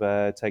sort of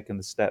taken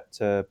the step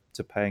to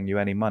paying you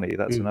any money.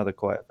 That's Mm. another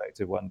quite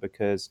effective one,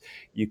 because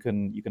you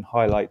can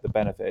highlight the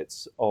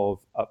benefits of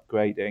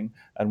upgrading,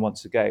 and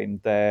once again,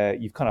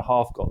 you've kind of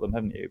half got them,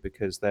 haven't you?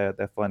 Because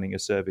they're finding your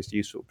service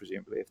useful,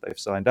 presumably, if they've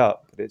signed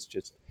up. But it's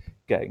just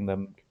getting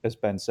them, as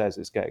Ben says,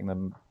 it's getting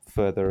them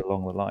further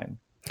along the line.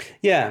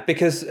 Yeah,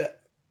 because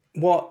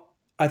what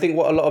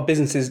what a lot of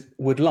businesses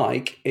would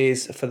like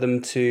is for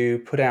them to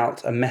put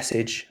out a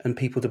message and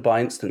people to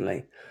buy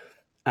instantly.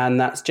 And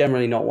that's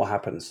generally not what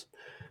happens.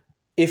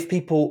 If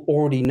people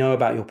already know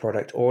about your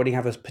product, already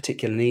have a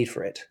particular need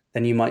for it,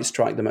 then you might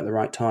strike them at the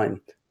right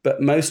time.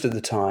 But most of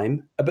the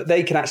time, but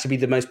they can actually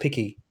be the most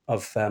picky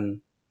of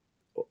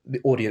the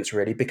audience,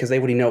 really, because they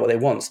already know what they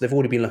want. So they've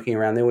already been looking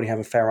around, they already have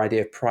a fair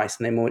idea of price,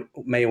 and they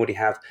may already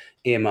have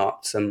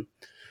earmarked some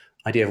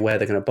idea of where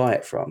they're going to buy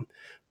it from.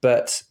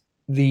 But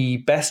the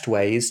best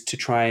way is to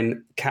try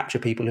and capture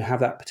people who have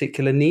that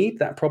particular need,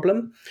 that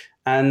problem.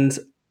 And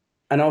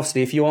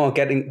obviously if you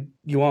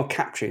are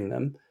capturing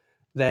them,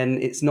 then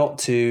it's not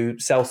to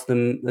sell to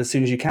them as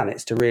soon as you can.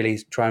 It's to really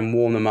try and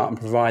warm them up and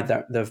provide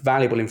the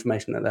valuable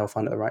information that they'll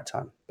find at the right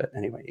time. But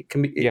anyway,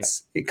 Yeah,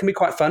 it can be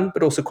quite fun,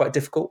 but also quite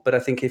difficult. But I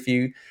think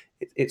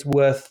it's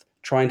worth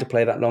trying to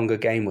play that longer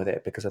game with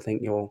it, because I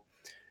think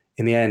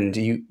in the end,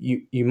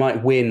 you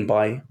might win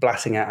by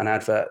blasting out an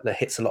advert that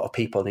hits a lot of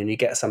people and you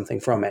get something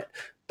from it.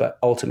 But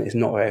ultimately, it's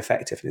not very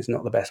effective and it's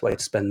not the best way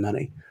to spend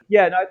money.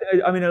 Yeah, no,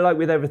 I mean, like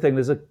with everything,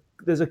 there's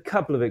a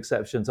couple of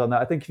exceptions on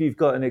that. I think if you've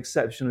got an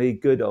exceptionally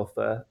good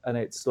offer and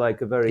it's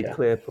like a very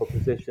clear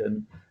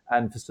proposition,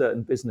 and for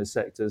certain business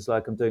sectors,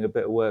 like I'm doing a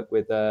bit of work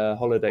with a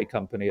holiday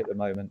company at the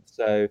moment,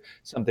 so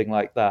something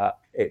like that,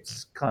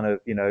 it's kind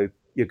of,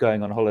 you're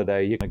going on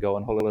holiday, you're going to go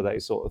on holiday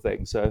sort of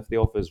thing. So if the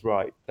offer's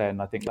right,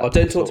 then I think Oh, that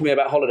don't talk to me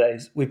about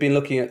holidays. We've been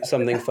looking at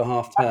something for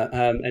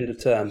end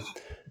of term,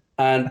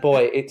 and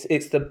boy,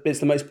 it's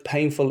the most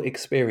painful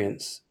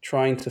experience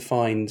trying to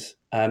find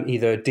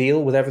either a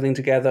deal with everything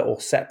together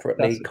or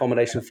separately,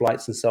 accommodation,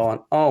 flights, and so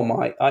on. Oh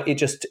my!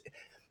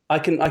 I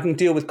can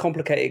deal with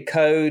complicated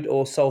code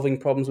or solving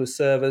problems with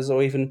servers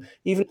or even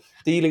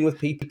dealing with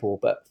people,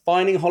 but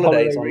finding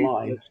holidays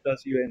online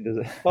does you in, does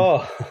it?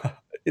 Oh,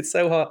 it's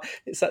so hard.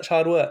 It's such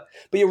hard work.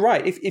 But you're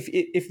right.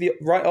 If the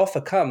right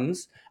offer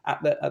comes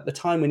at the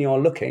time when you are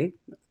looking,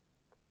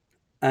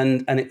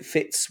 and it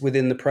fits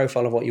within the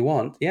profile of what you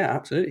want, yeah,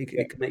 absolutely,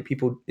 it can make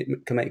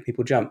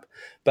people jump.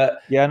 But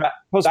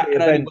that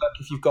can only work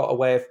if you've got a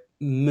way of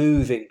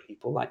moving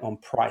people, like on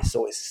price,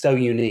 or it's so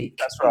unique.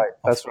 That's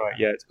right.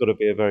 Yeah, it's got to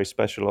be a very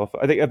special offer.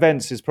 I think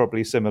events is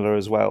probably similar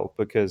as well,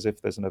 because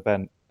if there's an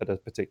event at a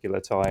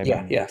particular time,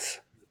 yes,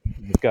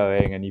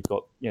 going and you've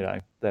got,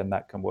 then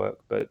that can work.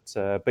 But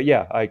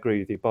yeah, I agree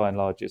with you. By and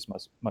large, it's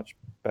much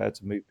better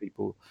to move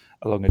people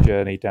along a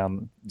journey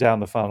down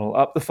the funnel,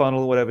 up the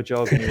funnel, whatever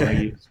jargon you want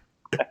to use.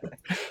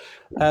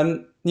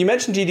 You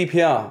mentioned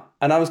GDPR,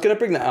 and I was going to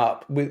bring that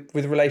up with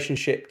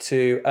relationship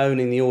to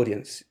owning the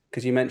audience,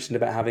 because you mentioned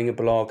about having a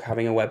blog,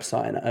 having a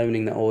website, and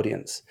owning the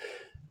audience.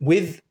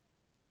 We've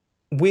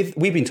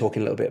been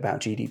talking a little bit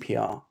about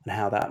GDPR and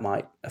how that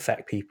might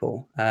affect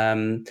people.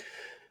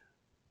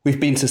 We've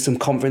been to some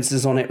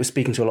conferences on it. We're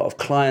speaking to a lot of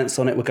clients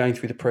on it. We're going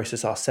through the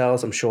process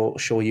ourselves. I'm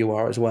sure you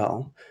are as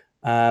well.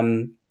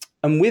 And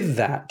with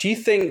that, do you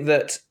think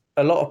that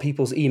a lot of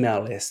people's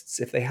email lists,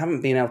 if they haven't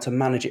been able to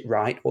manage it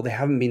right, or they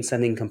haven't been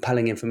sending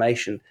compelling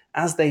information,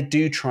 as they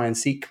do try and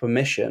seek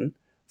permission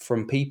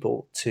from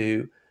people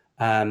to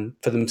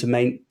for them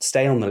to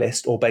stay on the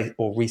list or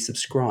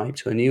resubscribe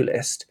to a new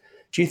list,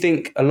 do you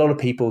think a lot of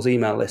people's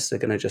email lists are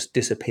going to just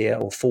disappear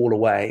or fall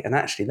away, and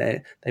actually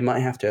they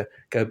might have to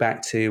go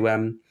back to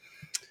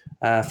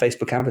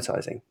Facebook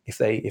advertising if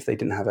they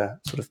didn't have a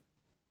sort of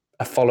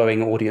a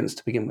following audience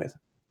to begin with?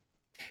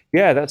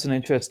 Yeah, that's an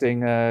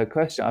interesting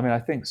question. I mean, I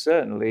think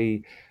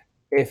certainly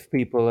if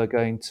people are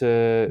going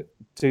to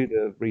do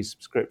the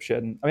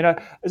resubscription, I mean,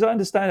 as I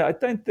understand it, I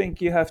don't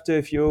think you have to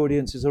if your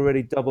audience is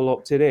already double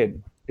opted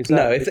in.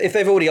 No, if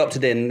they've already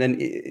opted in, then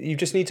you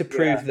just need to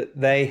prove that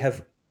they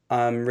have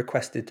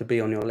requested to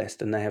be on your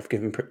list and they have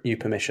given you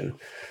permission.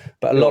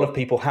 But a lot of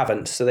people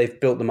haven't, so they've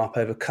built them up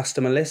over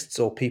customer lists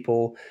or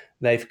people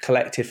they've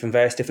collected from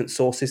various different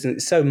sources, and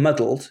it's so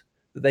muddled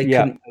that they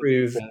couldn't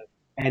prove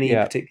any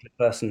particular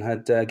person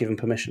had given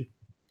permission.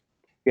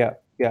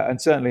 Yeah,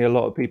 and certainly a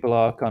lot of people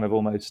are kind of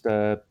almost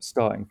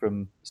starting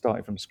from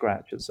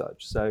scratch as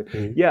such. So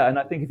yeah, and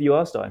I think if you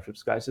are starting from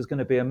scratch, there's going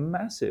to be a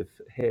massive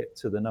hit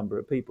to the number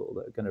of people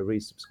that are going to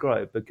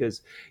resubscribe,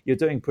 because you're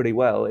doing pretty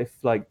well. If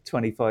like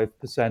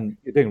 25%,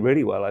 you're doing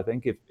really well. I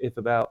think if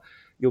about,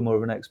 you're more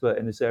of an expert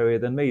in this area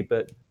than me,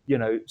 but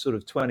sort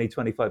of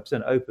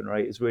 25% open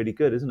rate is really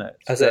good, isn't it?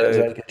 That's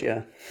very good,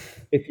 yeah.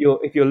 If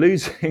you're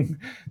losing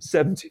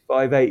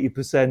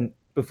 75-80%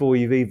 before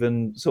you've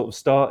even sort of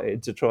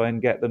started to try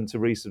and get them to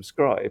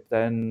resubscribe,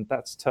 then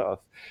that's tough.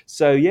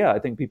 So yeah, I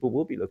think people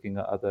will be looking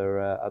at other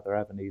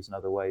avenues and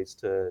other ways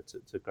to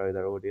grow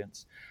their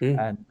audience.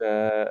 And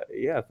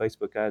yeah,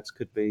 Facebook ads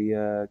could be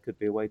a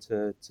way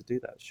to do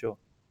that. Sure.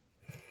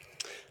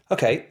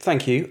 Okay,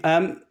 thank you.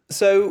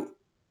 So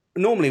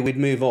normally we'd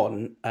move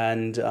on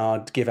and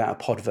I'd give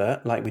out a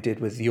podvert like we did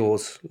with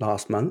yours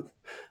last month.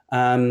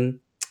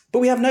 But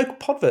we have no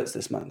podverts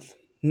this month.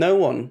 No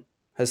one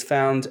has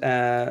found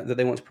that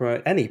they want to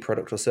promote any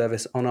product or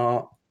service on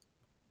our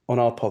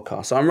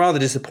podcast. So I'm rather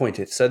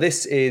disappointed. So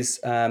this is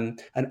an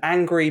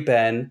angry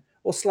Ben,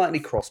 or slightly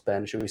cross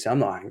Ben, should we say? I'm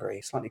not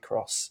angry, slightly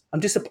cross.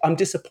 I'm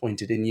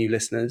disappointed in you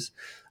listeners.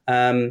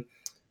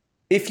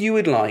 If you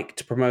would like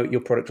to promote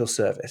your product or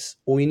service,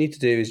 all you need to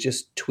do is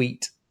just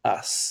tweet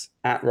us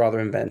at Rather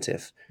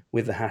Inventive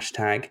with the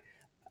hashtag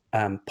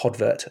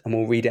podvert, and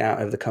we'll read it out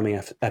over the coming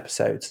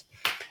episodes.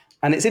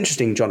 And it's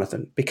interesting,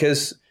 Jonathan,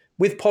 because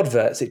with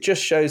podverts, it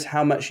just shows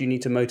how much you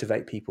need to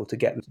motivate people to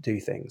get them to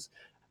do things.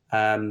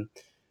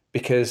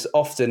 Because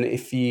often,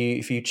 if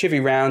you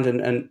chivvy round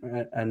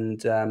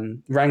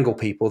and wrangle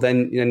people,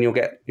 then you'll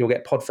get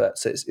podverts.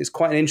 So it's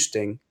quite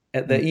interesting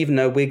that even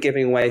though we're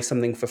giving away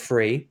something for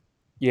free,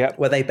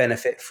 where they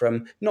benefit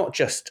from not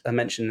just a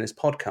mention in this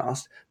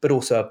podcast, but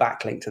also a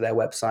backlink to their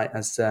website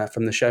as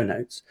from the show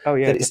notes. Oh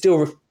yeah, that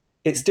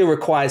it still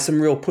requires some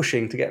real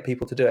pushing to get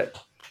people to do it.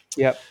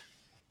 Yeah,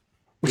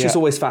 which is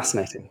always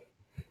fascinating.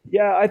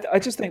 Yeah, I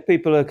just think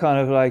people are kind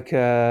of like,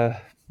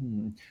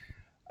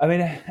 I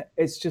mean,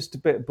 it's just a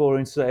bit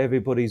boring to say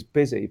everybody's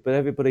busy, but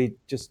everybody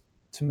just,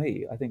 to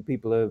me, I think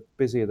people are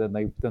busier than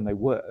they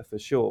were for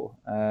sure.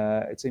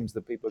 It seems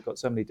that people have got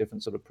so many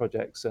different sort of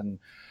projects and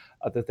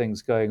other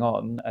things going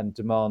on, and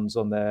demands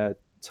on their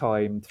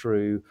time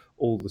through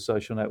all the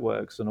social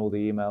networks and all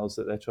the emails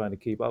that they're trying to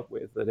keep up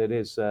with, that it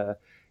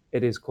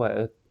is quite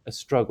a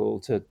struggle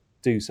to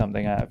do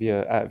something out of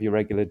your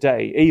regular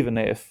day, even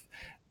if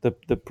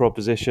the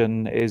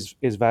proposition is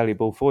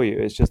valuable for you.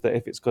 It's just that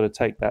if it's got to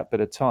take that bit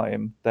of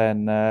time,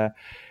 then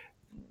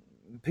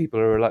people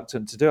are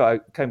reluctant to do it. I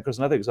came across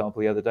another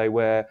example the other day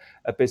where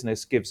a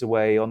business gives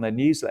away on their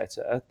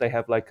newsletter. They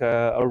have like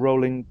a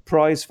rolling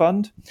prize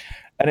fund,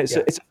 and it's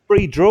Yeah. it's a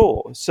free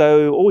draw.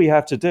 So all you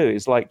have to do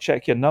is like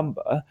check your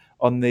number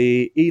on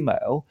the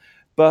email.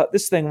 But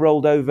this thing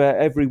rolled over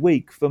every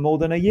week for more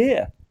than a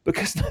year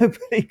because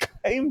nobody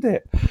claimed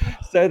it.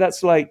 So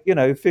that's like,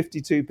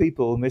 52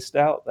 people missed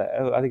out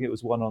there. I think it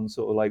was one on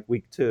sort of like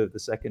week 2 of the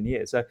second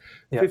year. So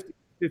Yeah.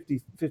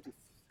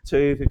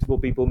 52, 54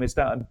 people missed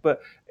out. But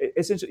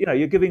it's interesting,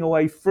 you're giving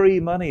away free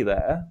money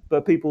there,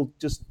 but people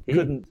just Mm.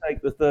 couldn't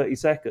take the 30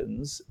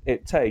 seconds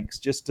it takes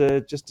just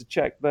to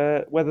check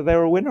whether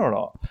they're a winner or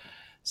not. Yeah.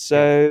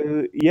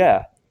 So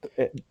yeah,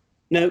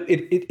 No,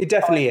 it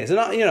definitely is, and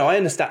I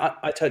understand.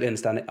 I totally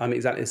understand it. I'm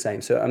exactly the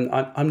same. So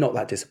I'm not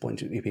that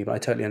disappointed with you people. I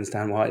totally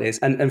understand why it is,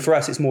 and for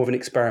us, it's more of an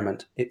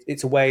experiment.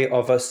 It's a way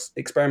of us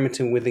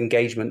experimenting with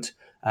engagement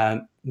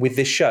with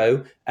this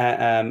show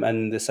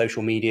and the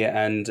social media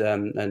and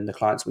the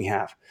clients we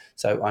have.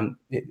 So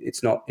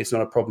it's not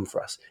a problem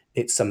for us.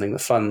 It's something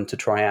that's fun to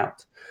try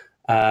out.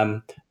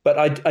 But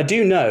I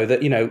do know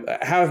that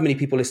however many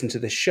people listen to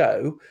this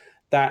show,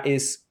 that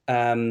is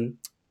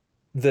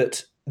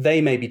that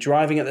they may be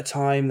driving at the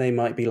time, they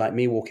might be like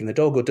me walking the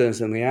dog or doing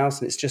something else,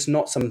 and it's just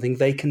not something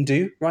they can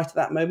do right at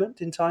that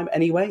moment in time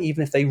anyway,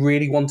 even if they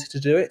really wanted to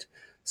do it.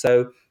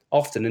 So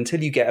often,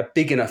 until you get a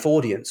big enough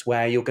audience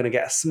where you're going to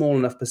get a small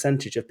enough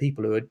percentage of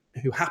people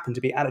who happen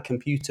to be at a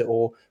computer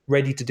or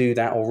ready to do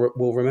that or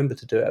will remember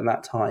to do it at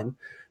that time,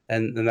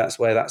 and that's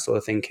where that sort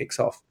of thing kicks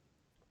off.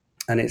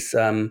 And it's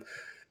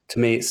to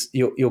me, it's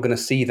you're going to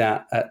see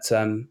that at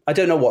I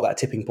don't know what that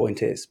tipping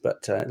point is,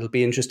 but it'll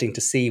be interesting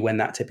to see when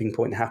that tipping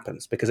point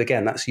happens, because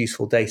again, that's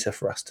useful data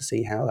for us to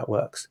see how that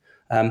works.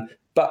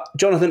 But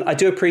Jonathan, I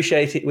do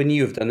appreciate it when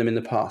you have done them in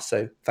the past,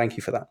 so thank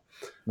you for that.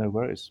 no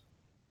worries.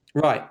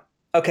 Right.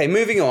 Okay,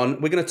 moving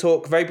on, we're going to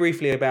talk very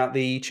briefly about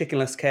the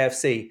chickenless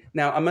KFC.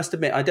 Now, I must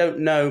admit, I don't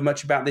know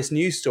much about this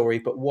news story,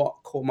 but what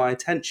caught my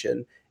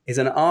attention is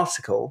an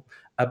article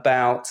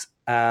about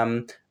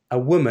a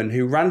woman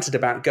who ranted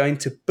about going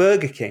to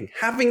Burger King,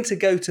 having to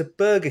go to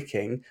Burger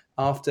King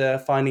after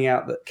finding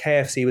out that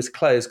KFC was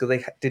closed because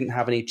they didn't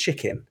have any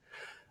chicken.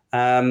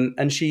 And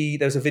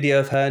there was a video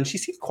of her, and she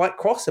seemed quite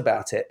cross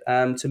about it.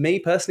 To me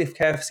personally, if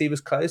KFC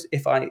was closed,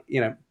 if I,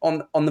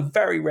 on the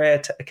very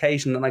rare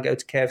occasion that I go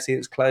to KFC and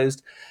it's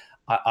closed,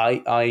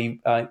 I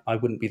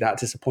wouldn't be that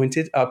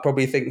disappointed. I'd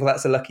probably think, well,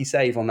 that's a lucky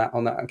save on that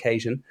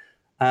occasion.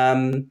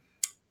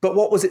 But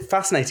what was it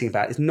fascinating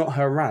about is not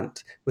her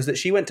rant, was that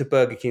she went to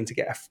Burger King to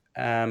get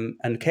and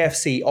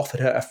KFC offered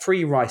her a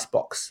free rice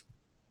box,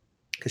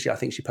 because I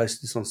think she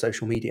posted this on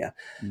social media.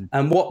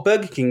 And what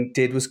Burger King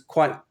did was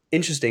quite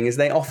interesting, is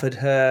they offered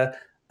her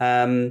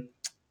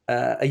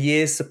a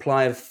year's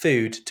supply of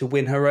food to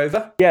win her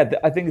over. Yeah,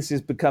 I think this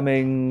is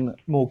becoming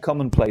more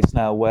commonplace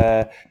now,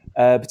 where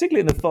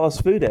particularly in the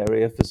fast food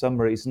area, for some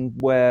reason,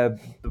 where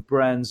the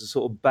brands are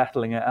sort of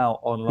battling it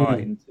out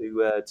online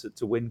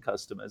to win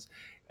customers.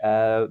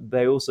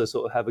 They also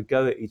sort of have a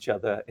go at each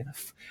other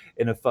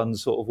in a fun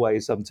sort of way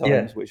sometimes,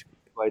 Yeah. which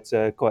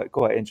is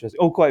quite interesting,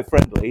 or quite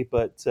friendly.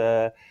 But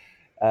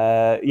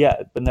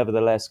but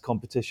nevertheless,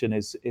 competition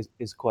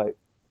is quite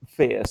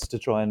fierce to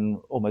try and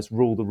almost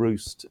rule the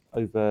roost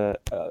over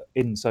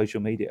in social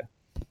media.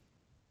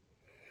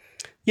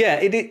 Yeah,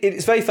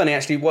 it's very funny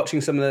actually watching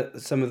some of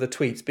the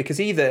tweets, because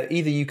either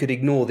you could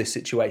ignore this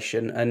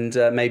situation and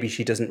maybe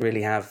she doesn't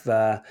really have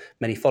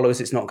many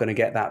followers, it's not going to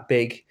get that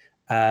big,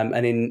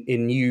 and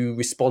in you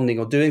responding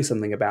or doing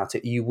something about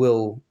it, you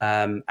will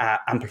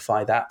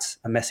amplify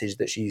a message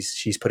that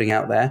she's putting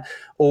out there,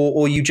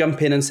 or you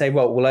jump in and say,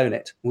 well, we'll own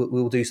it,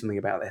 we'll do something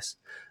about this,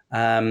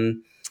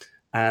 and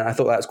I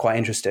thought that was quite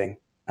interesting.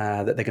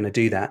 That they're going to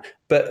do that,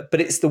 but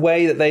it's the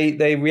way that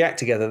they react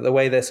together, the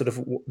way they're sort of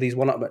these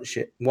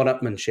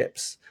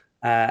one-upmanships,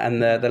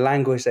 and the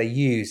language they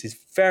use is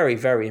very,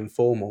 very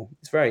informal.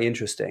 It's very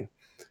interesting.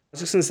 I was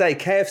just going to say,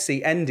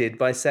 KFC ended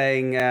by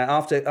saying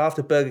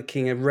after Burger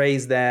King had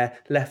raised their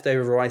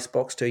leftover rice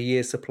box to a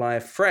year's supply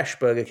of fresh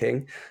Burger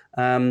King,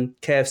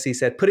 KFC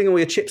said, "Putting all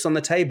your chips on the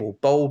table,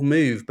 bold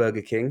move,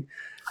 Burger King.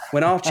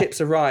 When our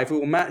chips arrive, we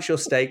will match your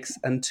steaks,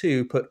 and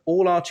put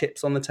all our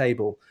chips on the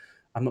table."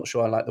 I'm not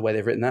sure I like the way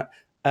they've written that.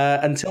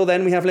 Until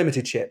then, we have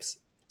limited chips.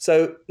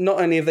 So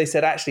not only have they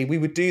said, actually, we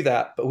would do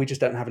that, but we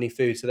just don't have any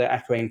food. So they're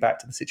echoing back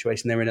to the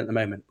situation they're in at the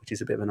moment, which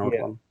is a bit of an odd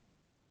one.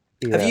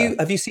 Yeah.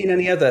 Have you seen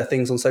any other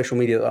things on social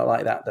media that are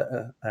like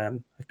that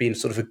have been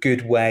sort of a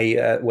good way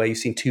where you've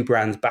seen two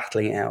brands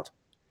battling it out?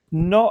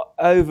 Not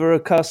over a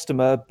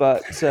customer,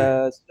 but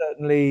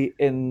certainly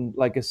in,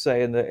 like I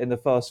say, in the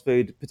fast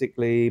food,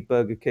 particularly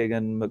Burger King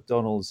and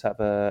McDonald's have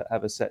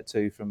a set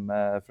to from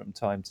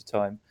time to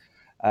time.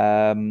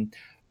 Um,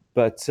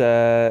 but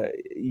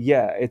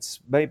yeah, it's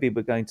maybe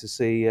we're going to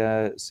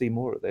see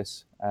more of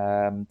this.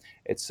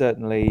 It's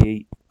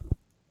certainly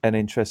an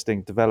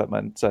interesting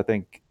development. I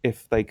think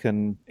if they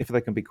can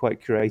be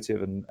quite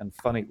creative and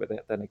funny with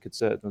it, then it could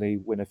certainly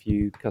win a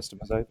few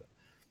customers over.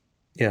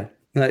 Yeah,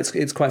 no,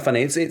 it's quite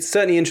funny. It's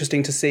certainly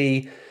interesting to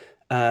see.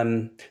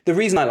 The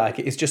reason I like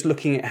it is just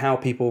looking at how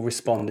people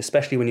respond,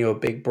 especially when you're a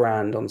big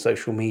brand on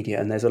social media,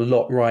 and there's a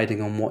lot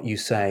riding on what you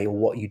say or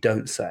what you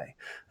don't say,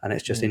 and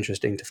it's just Mm.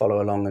 interesting to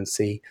follow along and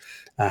see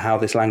how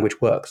this language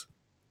works.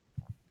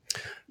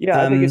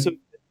 Yeah, I think it's Um,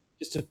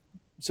 just to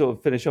sort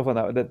of finish off on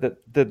that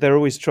they're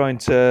always trying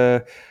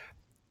to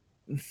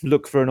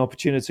look for an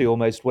opportunity,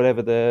 almost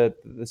whatever the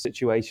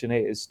situation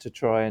is, to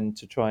try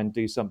and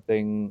do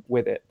something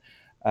with it.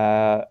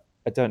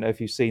 I don't know if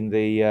you've seen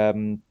the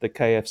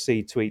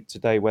KFC tweet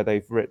today where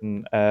they've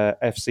written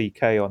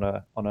FCK on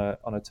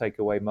a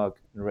takeaway mug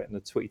and written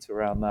a tweet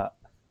around that,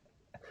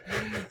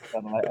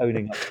 kind of like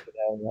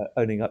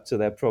owning up to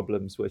their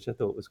problems, which I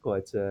thought was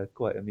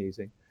quite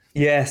amusing.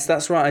 yes,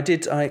 that's right. I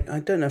did. I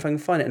don't know if I can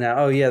find it now.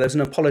 Oh yeah, there's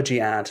an apology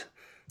ad.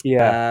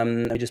 Yeah,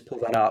 Let me just pull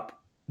that up.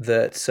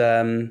 That's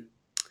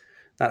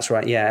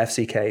right. Yeah,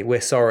 FCK. We're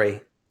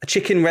sorry. A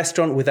chicken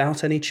restaurant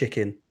without any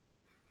chicken.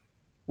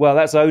 well,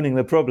 that's owning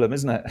the problem,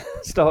 isn't it?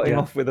 Starting Yeah.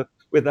 off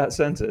with that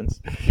sentence.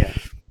 Yeah.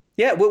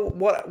 Yeah. Well,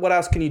 what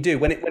else can you do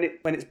when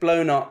it's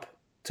blown up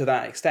to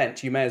that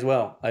extent? You may as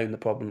well own the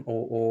problem,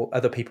 or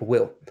other people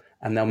will,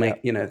 and they'll Yeah.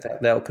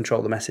 make they'll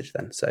control the message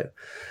then. So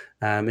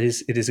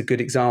it is a good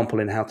example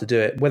in how to do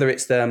it. Whether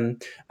it's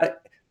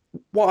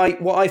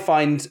what I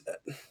find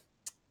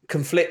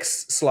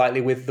conflicts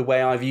slightly with the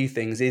way I view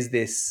things is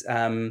this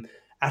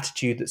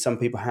attitude that some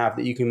people have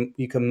that you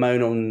can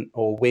moan on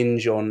or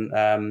whinge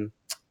on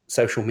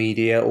social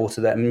media or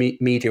to their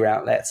media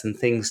outlets, and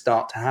things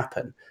start to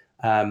happen.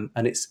 And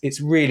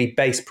it's really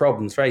base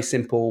problems, very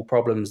simple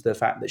problems. The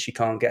fact that she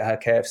can't get her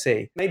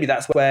KFC, maybe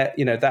that's where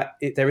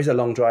there is a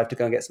long drive to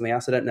go and get something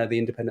else. I don't know the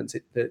independence,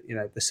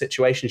 the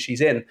situation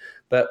she's in,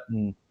 but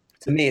Mm.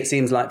 to me, it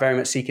seems like very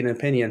much seeking an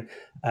opinion,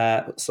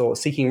 sort of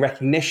seeking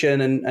recognition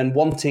and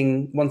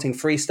wanting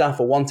free stuff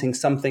or wanting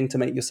something to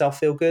make yourself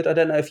feel good. I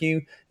don't know if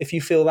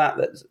you feel that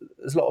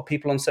there's a lot of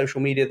people on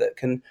social media that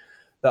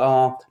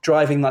are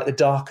driving like the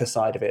darker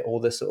side of it, or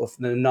the sort of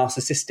the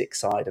narcissistic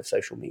side of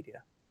social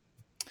media.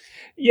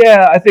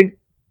 Yeah, I think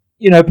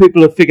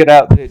people have figured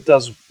out that it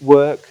does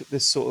work.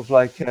 This sort of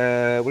like,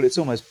 well, it's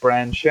almost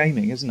brand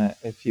shaming, isn't it?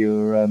 If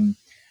you're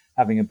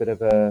having a bit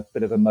of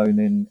a moan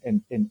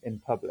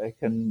in public,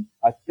 and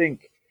I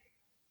think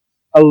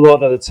a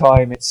lot of the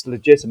time it's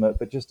legitimate.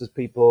 But just as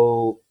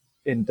people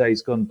in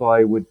days gone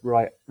by would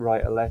write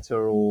a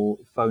letter or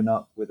phone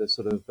up with a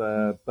sort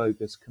of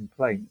bogus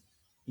complaint,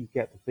 you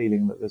get the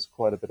feeling that there's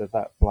quite a bit of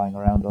that flying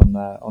around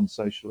on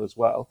social as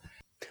well.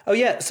 Oh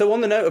yeah. So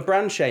on the note of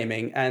brand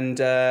shaming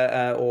and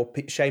or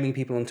shaming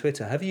people on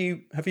Twitter, have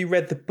you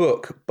read the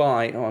book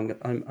by? Oh,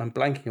 I'm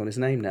blanking on his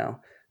name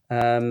now.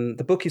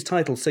 The book is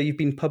titled "So You've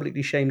Been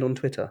Publicly Shamed on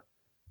Twitter."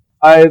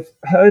 I've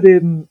heard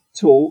him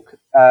talk,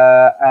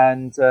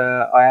 and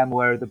I am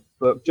aware of the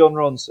book. John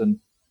Ronson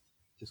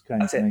just came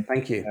That's to it. me.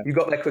 Thank you. Yeah, You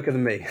got there quicker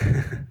than me.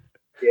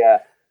 yeah.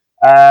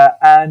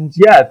 And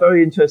yeah,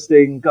 very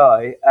interesting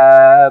guy.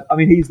 I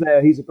mean, he's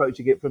there. He's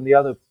approaching it from the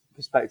other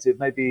perspective.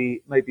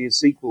 Maybe a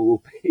sequel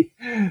will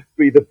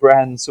be the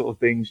brand sort of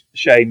being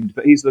shamed,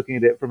 but he's looking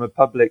at it from a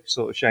public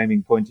sort of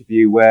shaming point of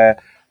view,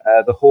 where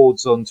the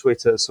hordes on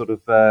Twitter sort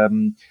of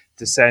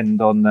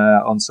descend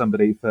on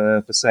somebody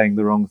for saying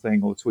the wrong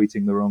thing or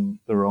tweeting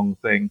the wrong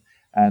thing,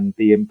 and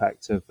the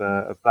impact of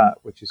that,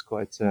 which is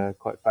quite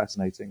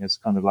fascinating. It's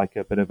kind of like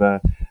a bit of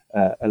a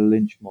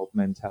lynch mob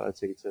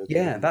mentality to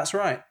Yeah, that's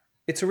right.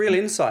 It's a real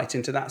insight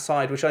into that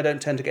side, which I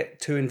don't tend to get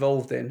too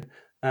involved in.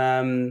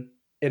 And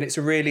it's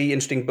a really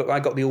interesting book. I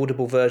got the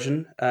Audible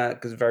version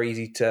because it's very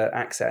easy to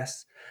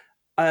access.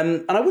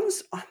 And I wouldn't.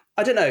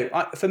 I don't know.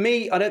 For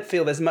me, I don't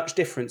feel there's much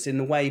difference in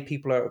the way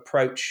people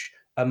approach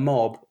a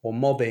mob or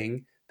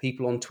mobbing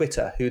people on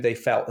Twitter who they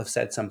felt have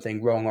said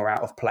something wrong or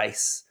out of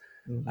place.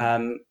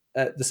 Mhm.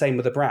 The same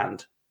with a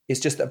brand. It's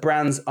just that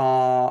brands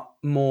are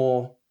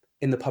more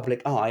in the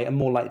public eye and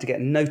more likely to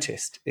get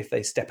noticed if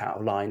they step out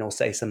of line or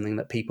say something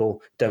that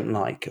people don't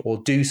like or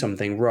do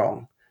something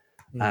wrong.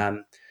 Mm.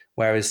 Um,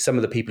 whereas some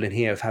of the people in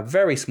here have had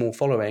very small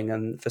following,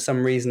 and for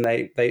some reason,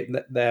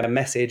 their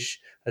message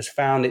has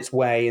found its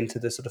way into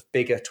the sort of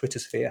bigger Twitter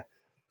sphere.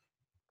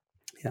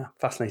 Yeah,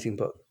 fascinating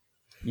book.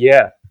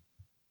 Yeah.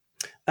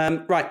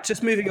 Right,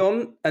 just moving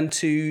on and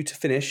to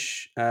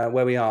finish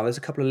where we are. There's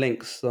a couple of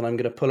links that I'm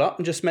going to pull up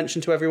and just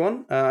mention to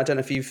everyone. I don't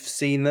know if you've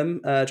seen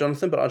them,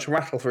 Jonathan, but I'll just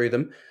rattle through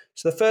them.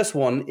 So the first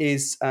one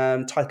is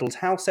titled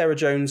 "How Sarah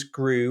Jones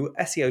Grew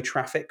SEO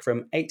Traffic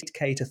from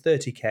 8K to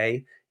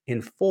 30K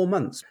in 4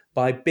 months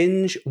by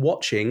binge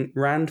watching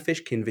Rand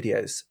Fishkin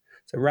videos."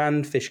 So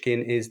Rand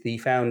Fishkin is the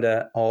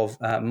founder of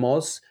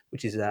Moz,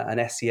 which is an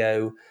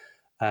SEO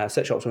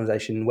search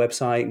optimization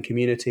website and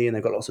community, and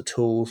they've got lots of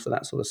tools for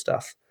that sort of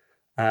stuff.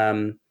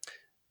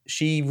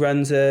 She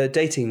runs a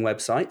dating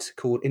website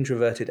called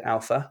Introverted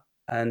Alpha,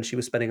 and she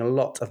was spending a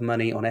lot of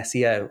money on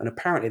SEO. And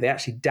apparently, they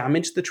actually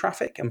damaged the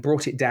traffic and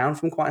brought it down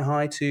from quite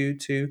high to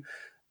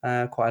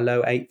quite a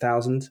low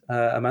 8,000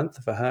 a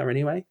month for her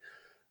anyway.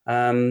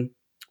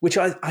 Which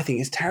I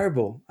think is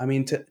terrible. I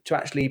mean, to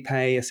actually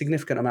pay a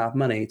significant amount of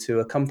money to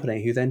a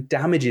company who then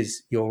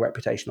damages your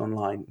reputation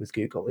online with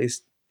Google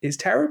is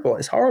terrible.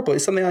 It's horrible.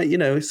 It's something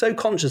I so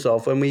conscious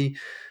of when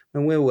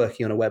we're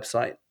working on a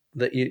website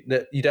that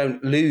you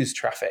don't lose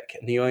traffic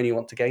and you only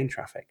want to gain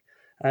traffic.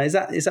 Is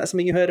that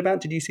something you heard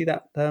about? Did you see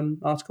that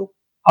article?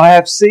 I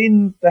have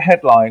seen the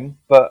headline,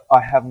 but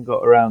I haven't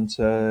got around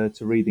to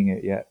reading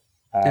it yet.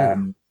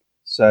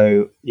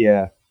 So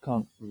yeah,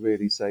 can't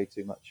really say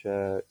too much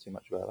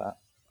about that.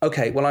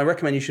 Okay, well, I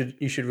recommend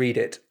you should read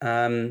it.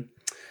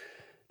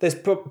 There's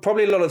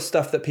probably a lot of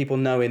stuff that people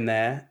know in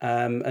there,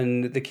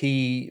 and the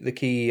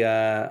key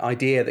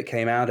idea that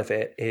came out of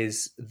it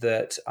is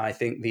that I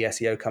think the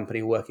SEO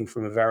company working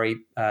from a very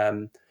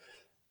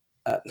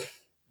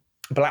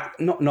black,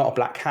 not a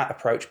black hat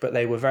approach, but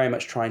they were very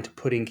much trying to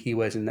put in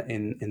keywords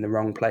in the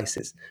wrong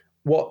places.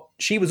 What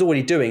she was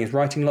already doing is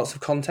writing lots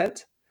of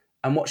content,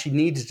 and what she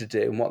needed to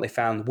do and what they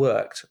found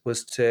worked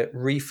was to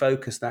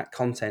refocus that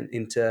content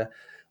into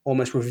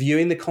almost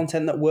reviewing the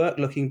content that worked,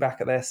 looking back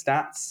at their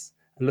stats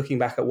and looking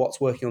back at what's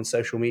working on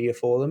social media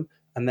for them,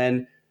 and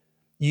then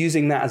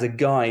using that as a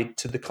guide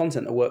to the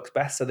content that works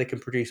best so they can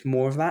produce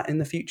more of that in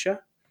the future.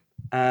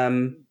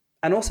 And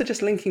also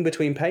just linking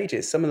between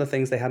pages. Some of the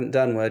things they hadn't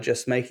done were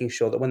just making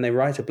sure that when they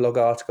write a blog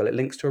article, it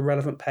links to a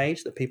relevant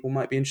page that people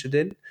might be interested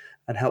in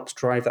and helps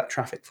drive that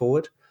traffic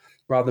forward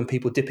rather than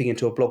people dipping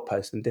into a blog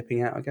post and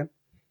dipping out again.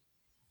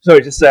 Sorry,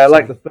 just say I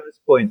like the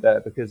first point there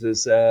because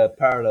there's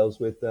parallels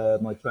with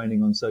my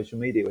training on social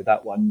media with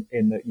that one,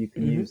 in that you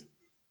can use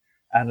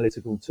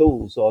analytical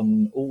tools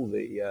on all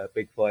the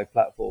big five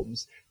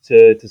platforms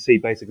to see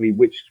basically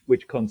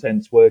which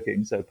content's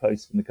working. So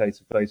posts in the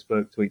case of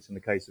Facebook, tweets in the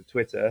case of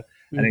Twitter,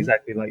 and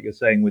exactly like you're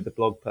saying with the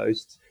blog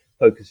posts,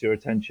 focus your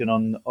attention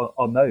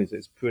on those.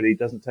 It's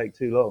doesn't take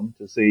too long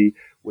to see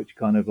which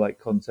kind of like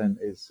content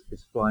is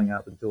flying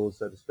out the door,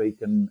 so to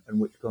speak, and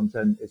which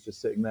content is just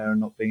sitting there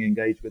and not being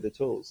engaged with at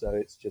all. So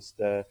it's just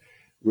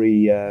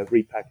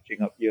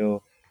repackaging up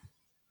your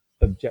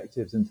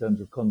objectives in terms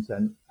of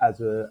content as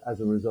a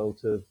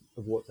result of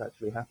what's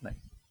actually happening.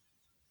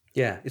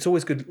 Yeah, it's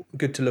always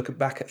good to look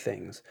back at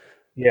things.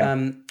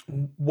 Yeah.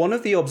 One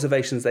of the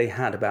observations they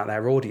had about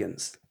their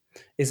audience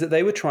is that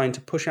they were trying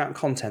to push out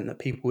content that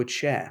people would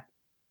share.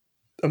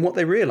 And what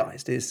they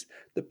realized is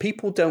that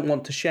people don't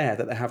want to share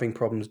that they're having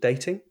problems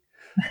dating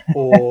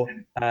or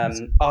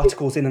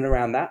articles in and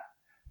around that.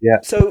 Yeah.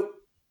 So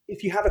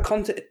if you have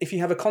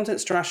a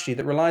content strategy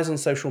that relies on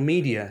social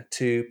media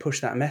to push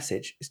that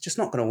message, it's just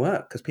not going to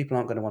work because people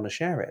aren't going to want to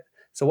share it.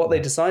 So what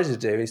they decided to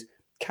do is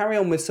carry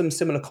on with some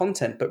similar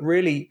content, but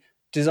really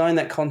design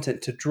that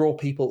content to draw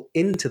people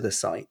into the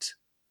site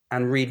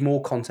and read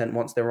more content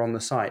once they're on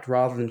the site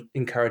rather than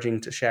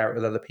encouraging to share it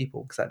with other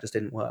people, because that just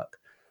didn't work.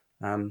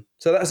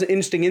 So that's an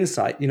interesting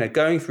insight.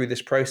 Going through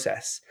this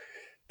process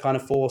kind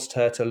of forced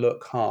her to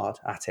look hard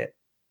at it.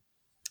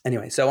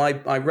 Anyway, so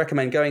I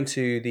recommend going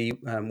to the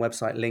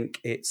website link.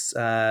 It's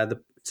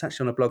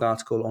actually on a blog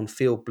article on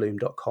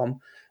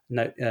fieldbloom.com.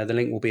 The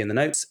link will be in the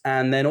notes.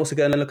 And then also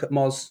go and look at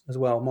Moz as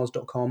well,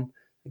 moz.com.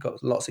 We've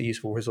got lots of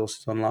useful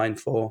resources online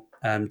for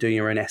doing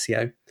your own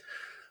SEO.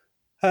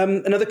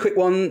 Another quick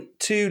one,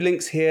 2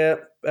 links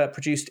here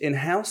produced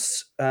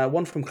in-house.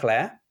 One from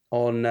Claire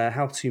on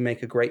how to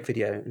make a great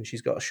video. And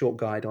she's got a short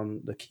guide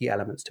on the key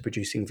elements to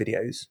producing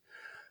videos.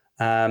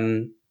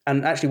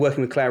 And actually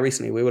working with Claire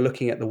recently, we were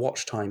looking at the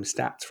watch time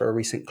stats for a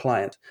recent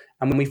client.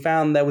 And when we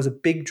found there was a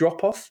big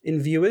drop-off in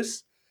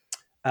viewers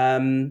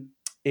in,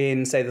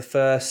 say, the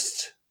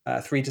first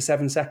 3 to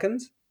 7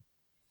 seconds.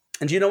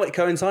 And do you know what it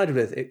coincided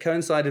with? It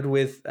coincided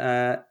with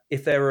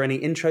if there were any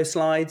intro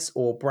slides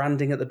or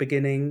branding at the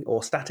beginning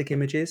or static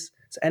images.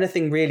 So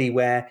anything really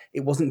where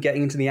it wasn't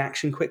getting into the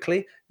action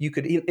quickly, you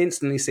could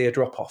instantly see a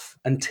drop-off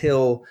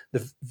until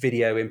the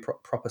video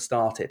proper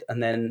started.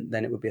 And then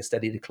it would be a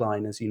steady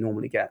decline as you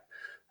normally get,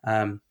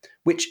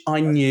 which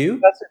I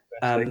knew. That's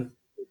interesting.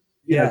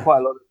 Quite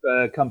a lot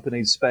of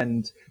companies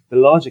the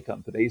larger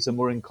companies are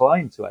more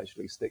inclined to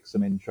actually stick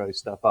some intro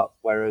stuff up,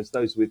 whereas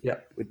those with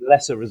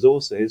lesser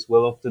resources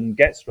will often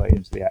get straight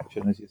into the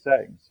action, as you're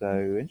saying.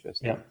 So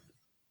interesting.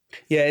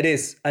 Yeah, it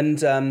is.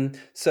 And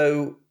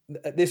so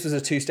this was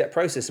a 2-step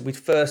process. We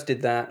first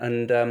did that,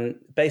 and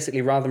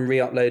basically rather than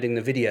re-uploading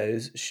the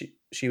videos,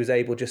 she was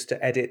able just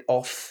to edit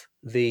off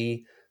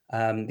the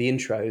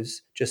intros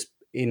just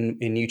in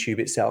YouTube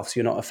itself, so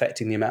you're not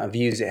affecting the amount of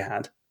views it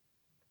had.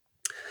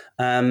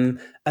 And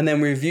then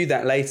we reviewed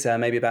that later,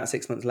 maybe about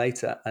 6 months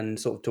later, and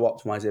sort of to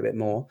optimize it a bit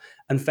more,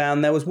 and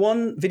found there was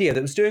one video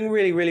that was doing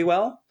really, really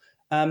well.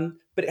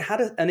 But it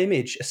had an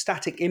image, a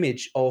static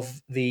image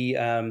of the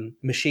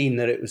machine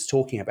that it was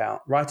talking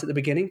about right at the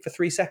beginning for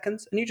 3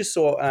 seconds. And you just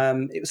saw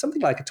it was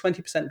something like a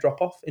 20%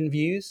 drop off in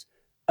views.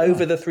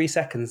 Over the 3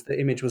 seconds the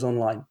image was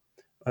online,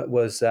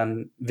 was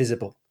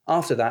visible.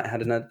 After that, it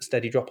had a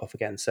steady drop off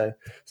again. So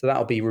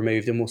that'll be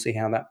removed, and we'll see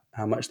how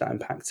much that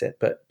impacts it.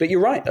 But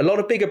you're right. A lot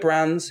of bigger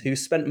brands who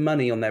spent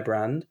money on their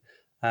brand,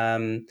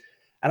 and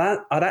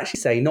I'd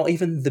actually say not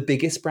even the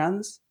biggest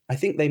brands. I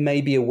think they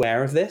may be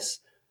aware of this.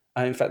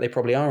 In fact, they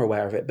probably are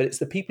aware of it. But it's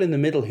the people in the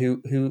middle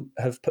who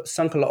have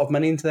sunk a lot of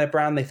money into their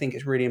brand. They think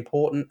it's really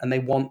important, and they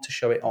want to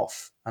show it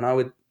off.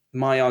 And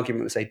my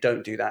argument would say,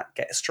 don't do that.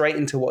 Get straight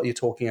into what you're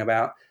talking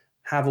about.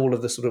 Have all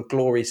of the sort of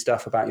glory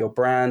stuff about your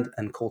brand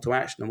and call to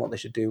action and what they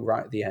should do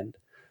right at the end.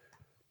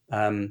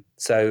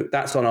 So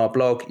that's on our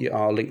blog.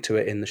 I'll link to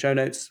it in the show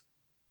notes.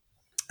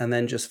 And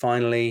then just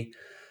finally,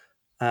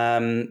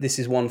 this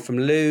is one from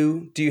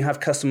Lou. Do you have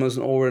customers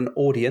or an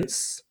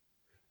audience?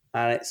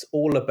 And it's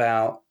all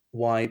about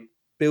why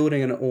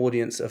building an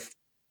audience of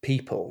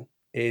people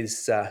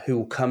is who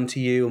will come to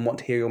you and want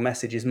to hear your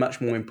message is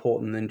much more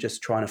important than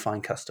just trying to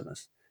find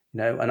customers.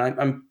 And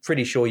I'm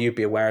pretty sure you'd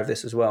be aware of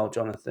this as well,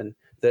 Jonathan,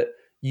 that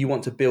you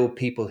want to build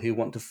people who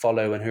want to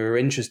follow and who are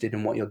interested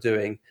in what you're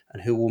doing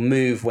and who will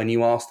move when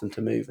you ask them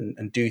to move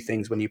and do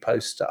things when you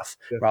post stuff.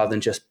 Definitely. Rather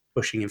than just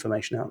pushing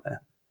information out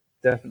there.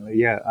 Definitely,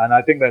 yeah. And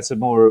I think that's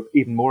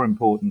even more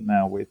important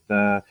now with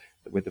the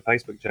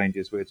Facebook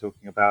changes we were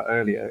talking about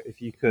earlier.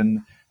 If you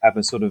can have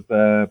a sort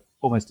of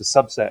almost a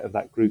subset of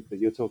that group that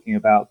you're talking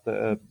about that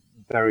are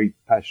very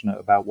passionate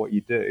about what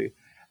you do,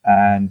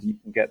 and you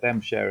can get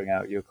them sharing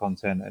out your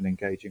content and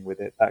engaging with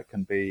it, that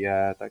can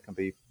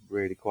be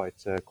really quite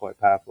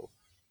powerful.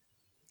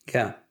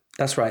 Yeah,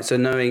 that's right. So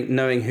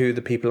knowing who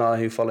the people are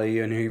who follow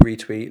you and who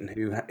retweet and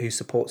who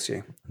supports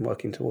you, and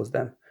working towards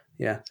them.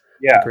 Yeah.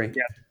 Agree.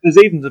 Yeah. There's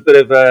even a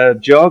bit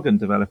of jargon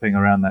developing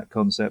around that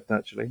concept.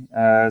 Actually,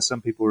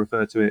 some people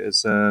refer to it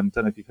as don't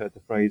know if you've heard the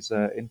phrase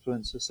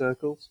influencer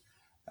circles.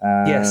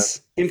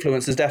 Yes,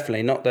 influencers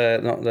definitely, not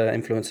the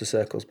influencer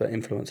circles, but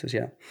influencers.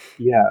 Yeah.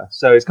 Yeah.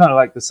 So it's kind of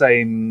like the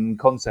same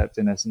concept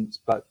in essence,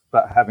 but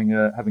having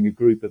a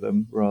group of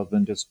them rather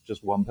than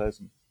just one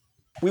person.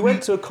 We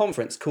went to a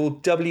conference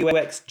called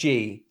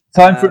WXG.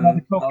 Time for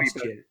another coffee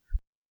last year.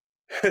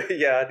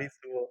 Yeah, I need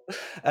some more.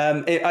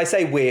 I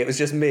say we, it was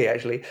just me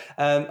actually.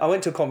 I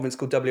went to a conference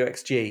called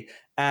WXG,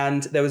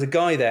 and there was a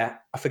guy there.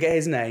 I forget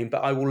his name,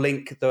 but I will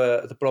link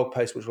the blog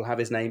post, which will have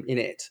his name in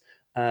it,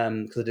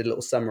 because I did a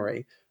little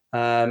summary.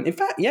 In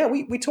fact, yeah,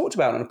 we talked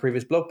about it on a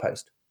previous blog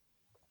post.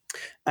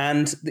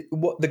 And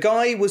the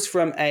guy was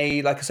from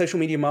a social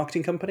media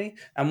marketing company,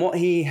 and what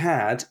he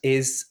had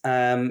is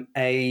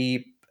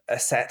a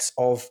set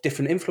of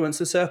different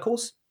influencer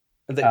circles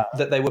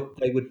that they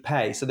would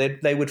pay. So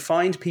they would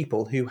find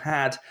people who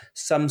had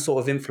some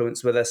sort of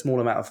influence with a small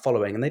amount of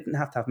following, and they didn't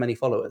have to have many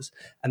followers.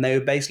 And they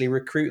would basically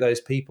recruit those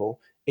people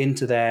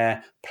into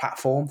their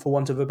platform, for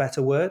want of a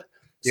better word.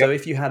 Yep. So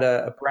if you had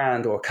a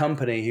brand or a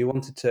company who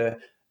wanted to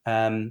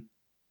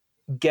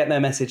get their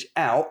message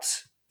out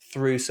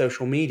through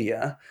social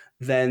media,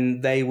 then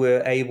they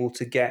were able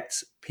to get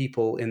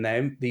people in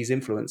these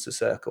influencer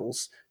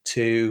circles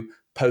to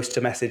post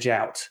a message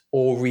out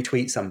or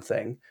retweet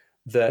something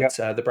that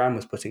the brand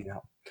was putting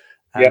out.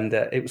 And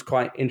it was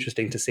quite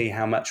interesting to see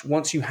how much,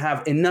 once you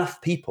have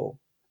enough people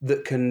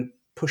that can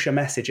push a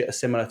message at a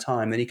similar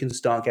time, then you can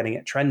start getting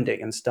it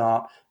trending and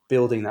start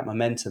building that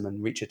momentum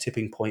and reach a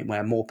tipping point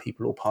where more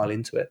people will pile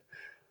into it.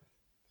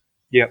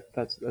 Yeah,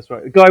 that's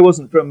right. The guy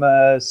wasn't from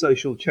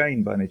Social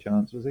Chain by any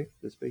chance, was he,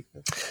 the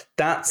speaker?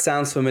 That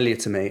sounds familiar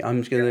to me.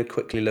 I'm going to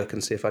quickly look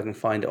and see if I can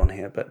find it on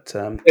here. But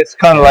it's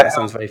kind of that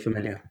sounds very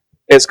familiar.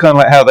 It's kind of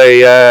like how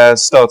they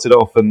started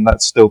off, and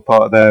that's still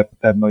part of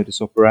their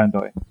modus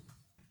operandi.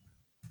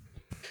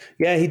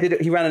 Yeah,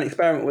 he ran an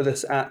experiment with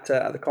us at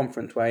the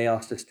conference where he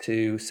asked us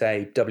to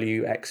say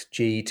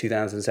WXG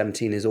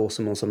 2017 is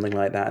awesome or something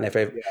like that,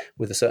 and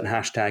with a certain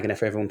hashtag, and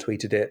if everyone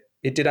tweeted it,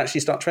 it did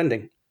actually start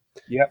trending.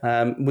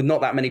 Yeah, with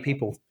not that many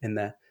people in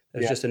there.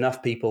 There's just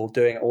enough people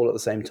doing it all at the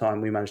same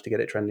time. We managed to get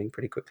it trending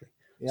pretty quickly.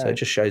 Yeah. So it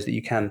just shows that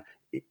you can,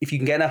 if you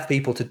can get enough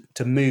people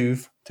to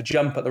move, to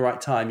jump at the right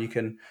time, you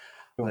can,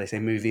 they say,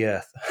 move the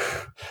earth.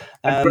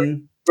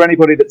 For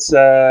anybody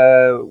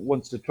that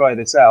wants to try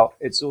this out,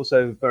 it's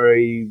also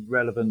very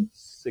relevant,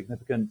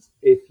 significant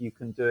if you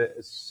can do it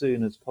as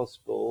soon as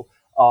possible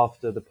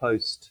after the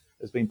post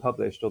has been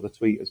published or the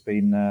tweet has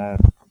been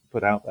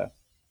put out there.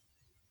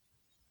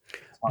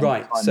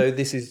 Right. So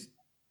this is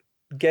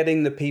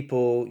getting the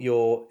people,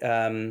 your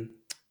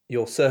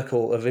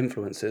circle of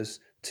influencers,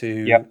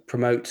 to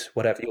promote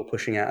whatever you're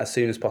pushing out as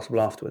soon as possible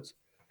afterwards.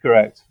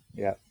 Correct.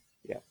 Yeah.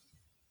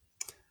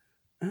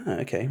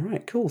 Okay.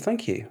 Right. Cool.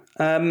 Thank you.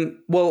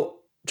 Well,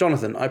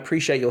 Jonathan, I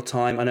appreciate your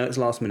time. I know it's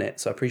last minute,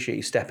 so I appreciate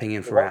you stepping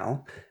in for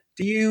Al.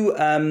 Do you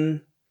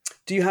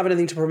have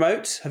anything to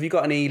promote? Have you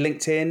got any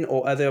LinkedIn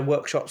or other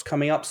workshops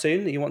coming up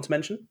soon that you want to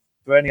mention?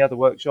 For any other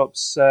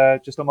workshops,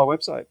 just on my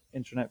website,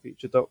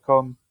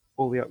 intranetfuture.com.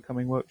 All the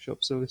upcoming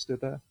workshops are listed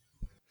there.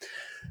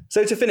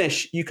 So to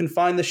finish, you can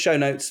find the show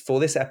notes for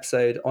this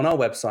episode on our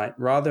website,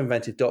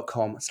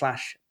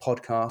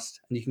 ratherinventive.com/podcast,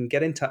 and you can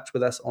get in touch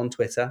with us on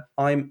Twitter.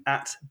 I'm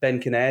at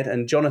Ben Kinnaird,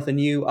 and Jonathan,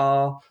 you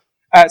are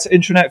at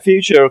Intranet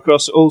Future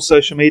across all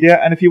social media.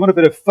 And if you want a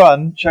bit of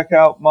fun, check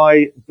out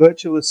my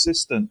virtual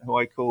assistant, who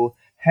I call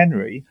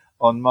Henry,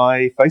 on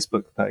my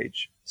Facebook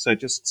page. So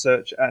just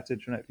search at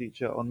Intranet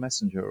Future on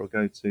Messenger, or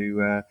go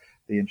to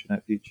the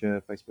Intranet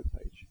Future Facebook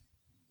page.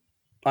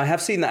 I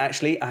have seen that,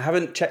 actually. I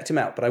haven't checked him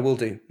out, but I will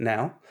do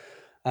now.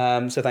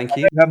 So thank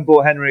you. You haven't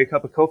bought Henry a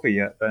cup of coffee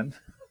yet, Ben?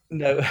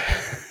 No,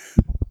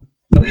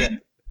 not yet.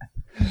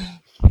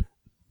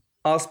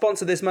 Our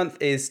sponsor this month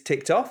is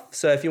Ticked Off.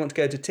 So if you want to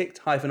go to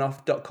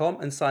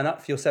ticked-off.com and sign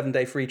up for your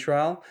 7-day free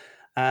trial,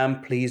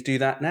 please do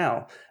that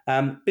now.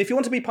 But if you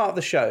want to be part of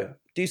the show,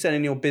 do send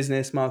in your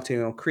business,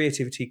 marketing, or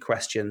creativity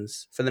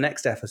questions for the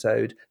next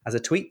episode as a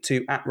tweet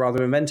to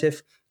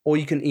 @ratherinventive, or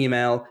you can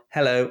email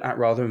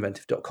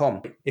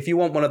hello@ratherinventive.com. If you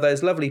want one of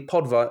those lovely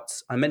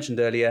podverts I mentioned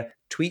earlier,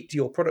 tweet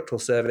your product or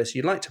service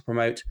you'd like to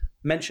promote,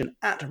 mention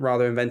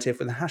 @ratherinventive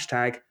with the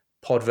hashtag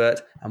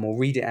podvert, and we'll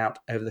read it out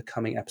over the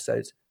coming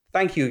episodes.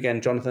 Thank you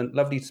again, Jonathan.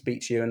 Lovely to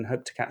speak to you, and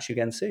hope to catch you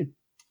again soon.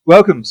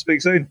 Welcome.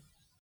 Speak soon.